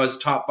writing I was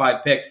top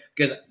 5 pick,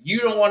 because you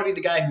don't want to be the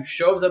guy who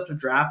shows up to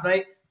draft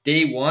night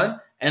day one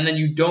and then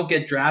you don't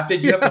get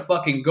drafted. You have to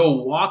fucking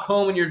go walk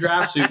home in your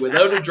draft suit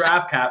without a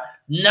draft cap.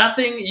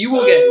 Nothing. You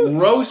will get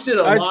roasted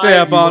alive. I'd stay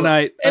up all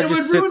night. And it would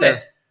ruin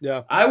it.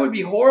 Yeah, I would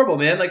be horrible,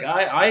 man. Like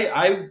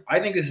I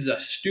think this is a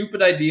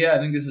stupid idea. I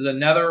think this is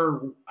another.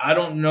 I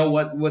don't know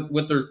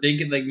what they're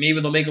thinking. Like, maybe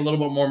they'll make a little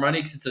bit more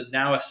money because it's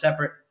now a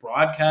separate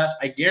broadcast.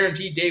 I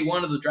guarantee day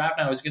one of the draft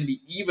now is going to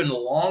be even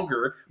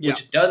longer,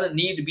 which doesn't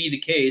need to be the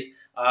case.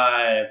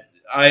 I'm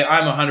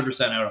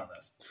 100% out on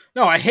this.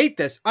 No, I hate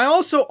this. I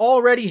also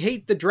already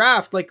hate the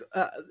draft. Like,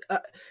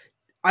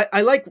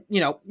 I like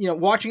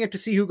watching it to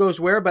see who goes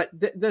where, but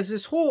there's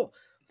this whole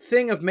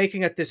thing of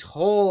making it this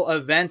whole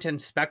event and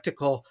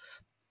spectacle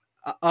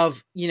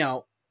of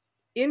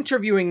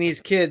interviewing these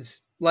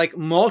kids like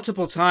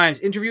multiple times,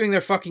 interviewing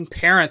their fucking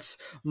parents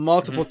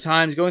multiple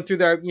times, going through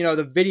their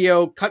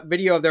the cut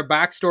video of their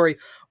backstory,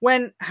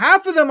 when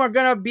half of them are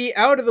gonna be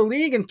out of the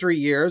league in 3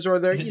 years, or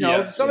they're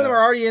some of them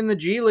are already in the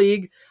G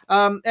League,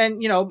 I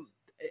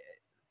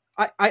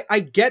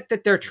get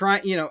that they're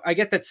trying, I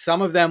get that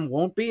some of them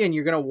won't be, and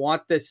you're going to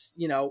want this,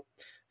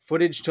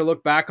 footage to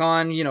look back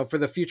on, for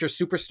the future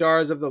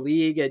superstars of the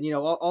league and,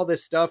 all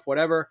this stuff,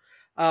 whatever.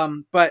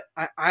 But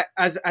I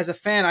as a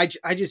fan,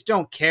 I just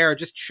don't care.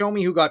 Just show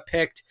me who got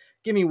picked.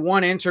 Give me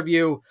one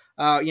interview,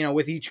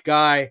 with each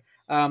guy,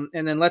 and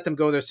then let them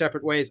go their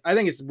separate ways. I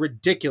think it's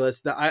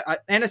ridiculous that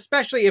and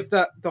especially if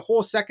the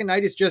whole second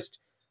night is just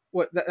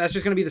that's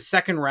just going to be the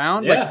second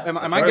round. Yeah,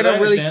 like, am I going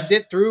to really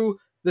sit through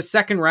the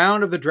second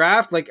round of the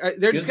draft? Like,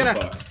 they're just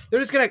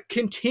gonna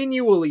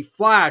continually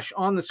flash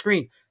on the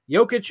screen.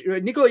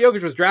 Nikola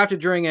Jokic was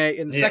drafted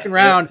in the second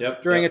round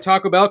during a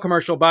Taco Bell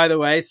commercial, by the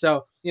way.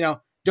 So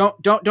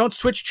don't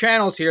switch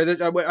channels here.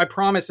 I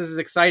promise this is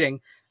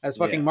exciting as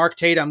fucking Mark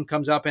Tatum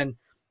comes up and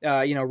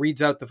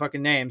reads out the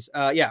fucking names.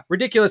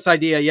 Ridiculous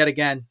idea yet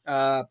again.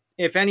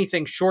 If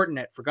anything, shorten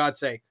it, for God's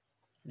sake.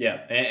 Yeah,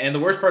 and the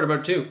worst part about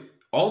it too,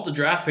 all the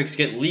draft picks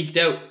get leaked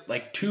out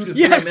like 2 to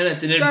 3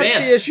 minutes in advance.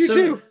 That's the issue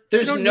too.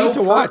 There's no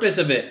purpose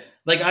of it.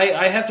 Like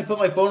I have to put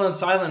my phone on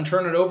silent and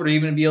turn it over to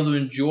even be able to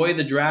enjoy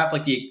the draft,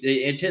 like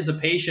the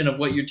anticipation of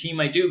what your team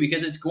might do,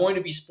 because it's going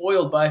to be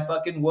spoiled by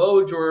fucking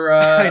Woj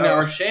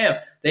or Shams.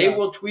 They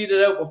will tweet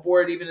it out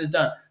before it even is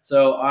done.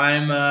 So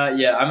I'm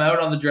out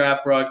on the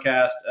draft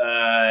broadcast.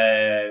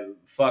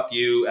 Fuck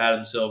you,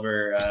 Adam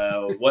Silver.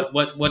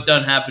 What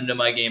done happened to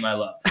my game I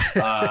love?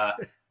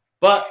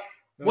 But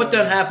what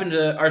done happened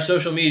to our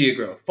social media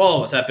growth?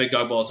 Follow us at Big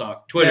Dog Ball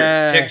Talk.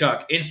 Twitter,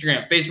 TikTok,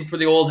 Instagram, Facebook for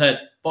the old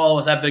heads. Follow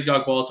us at Big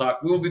Dog Ball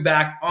Talk. We will be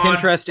back on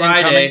Pinterest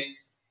Friday.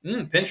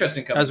 Pinterest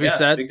incoming. As we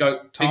said. Big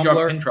Dog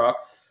Pintrock.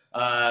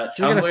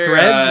 Tumblr,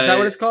 Threads, is that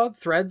what it's called?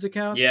 Threads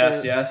account?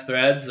 Yes,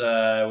 Threads,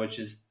 which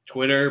is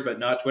Twitter, but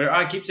not Twitter.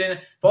 I keep saying it.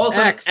 Follow us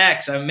on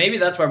X. Maybe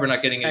that's why we're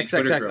not getting any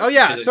Twitter growth. Oh,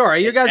 yeah.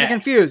 Sorry. You guys are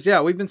confused.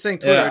 Yeah, we've been saying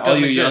Twitter. Yeah,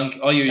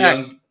 all you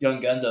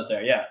young guns out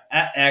there. Yeah.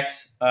 At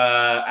X,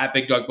 at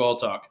Big Dog Ball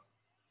Talk.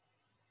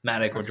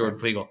 Maddock or Jordan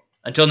Flegel.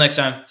 Until next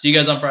time, see you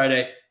guys on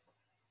Friday.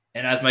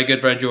 And as my good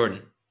friend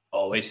Jordan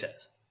always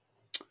says,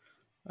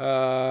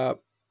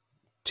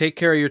 take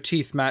care of your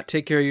teeth, Matt.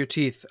 Take care of your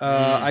teeth.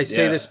 I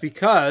say this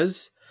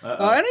because, and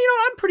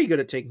I'm pretty good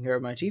at taking care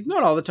of my teeth.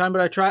 Not all the time,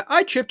 but I try.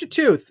 I chipped a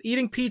tooth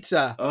eating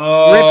pizza.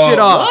 Oh, ripped it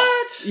off.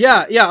 What?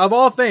 Yeah. Of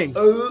all things.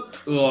 I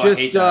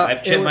hate that.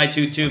 I've chipped my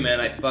tooth too,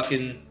 man. It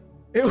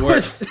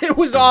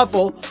was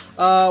awful.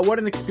 What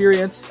an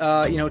experience.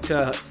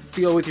 To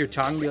feel with your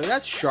tongue, be like,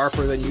 that's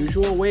sharper than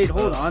usual. Wait,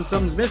 hold on,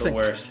 something's missing. The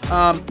worst.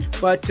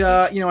 But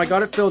I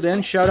got it filled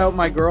in. Shout out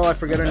my girl, I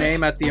forget her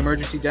name, at the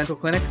emergency dental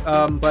clinic.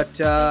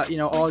 But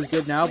all is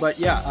good now. But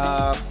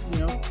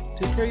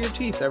take care of your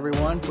teeth,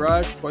 everyone.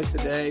 Brush twice a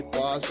day,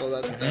 floss, all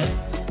that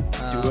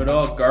stuff. Do it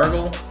all.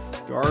 Gargle.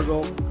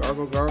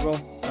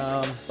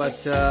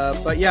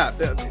 But yeah,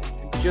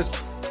 just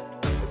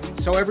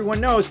so everyone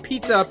knows,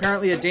 pizza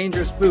apparently a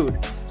dangerous food.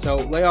 So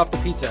lay off the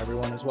pizza,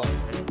 everyone, as well.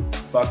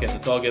 Fuck it,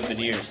 let's all get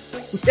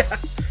veneers. Yeah.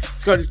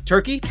 Let's go to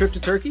Turkey, trip to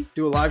Turkey,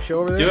 do a live show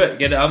over there.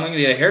 Do it. I'm going to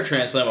get a hair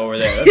transplant over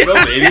there. Let's go,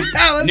 baby.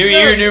 New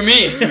year, new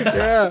me.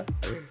 Yeah.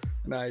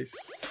 Nice.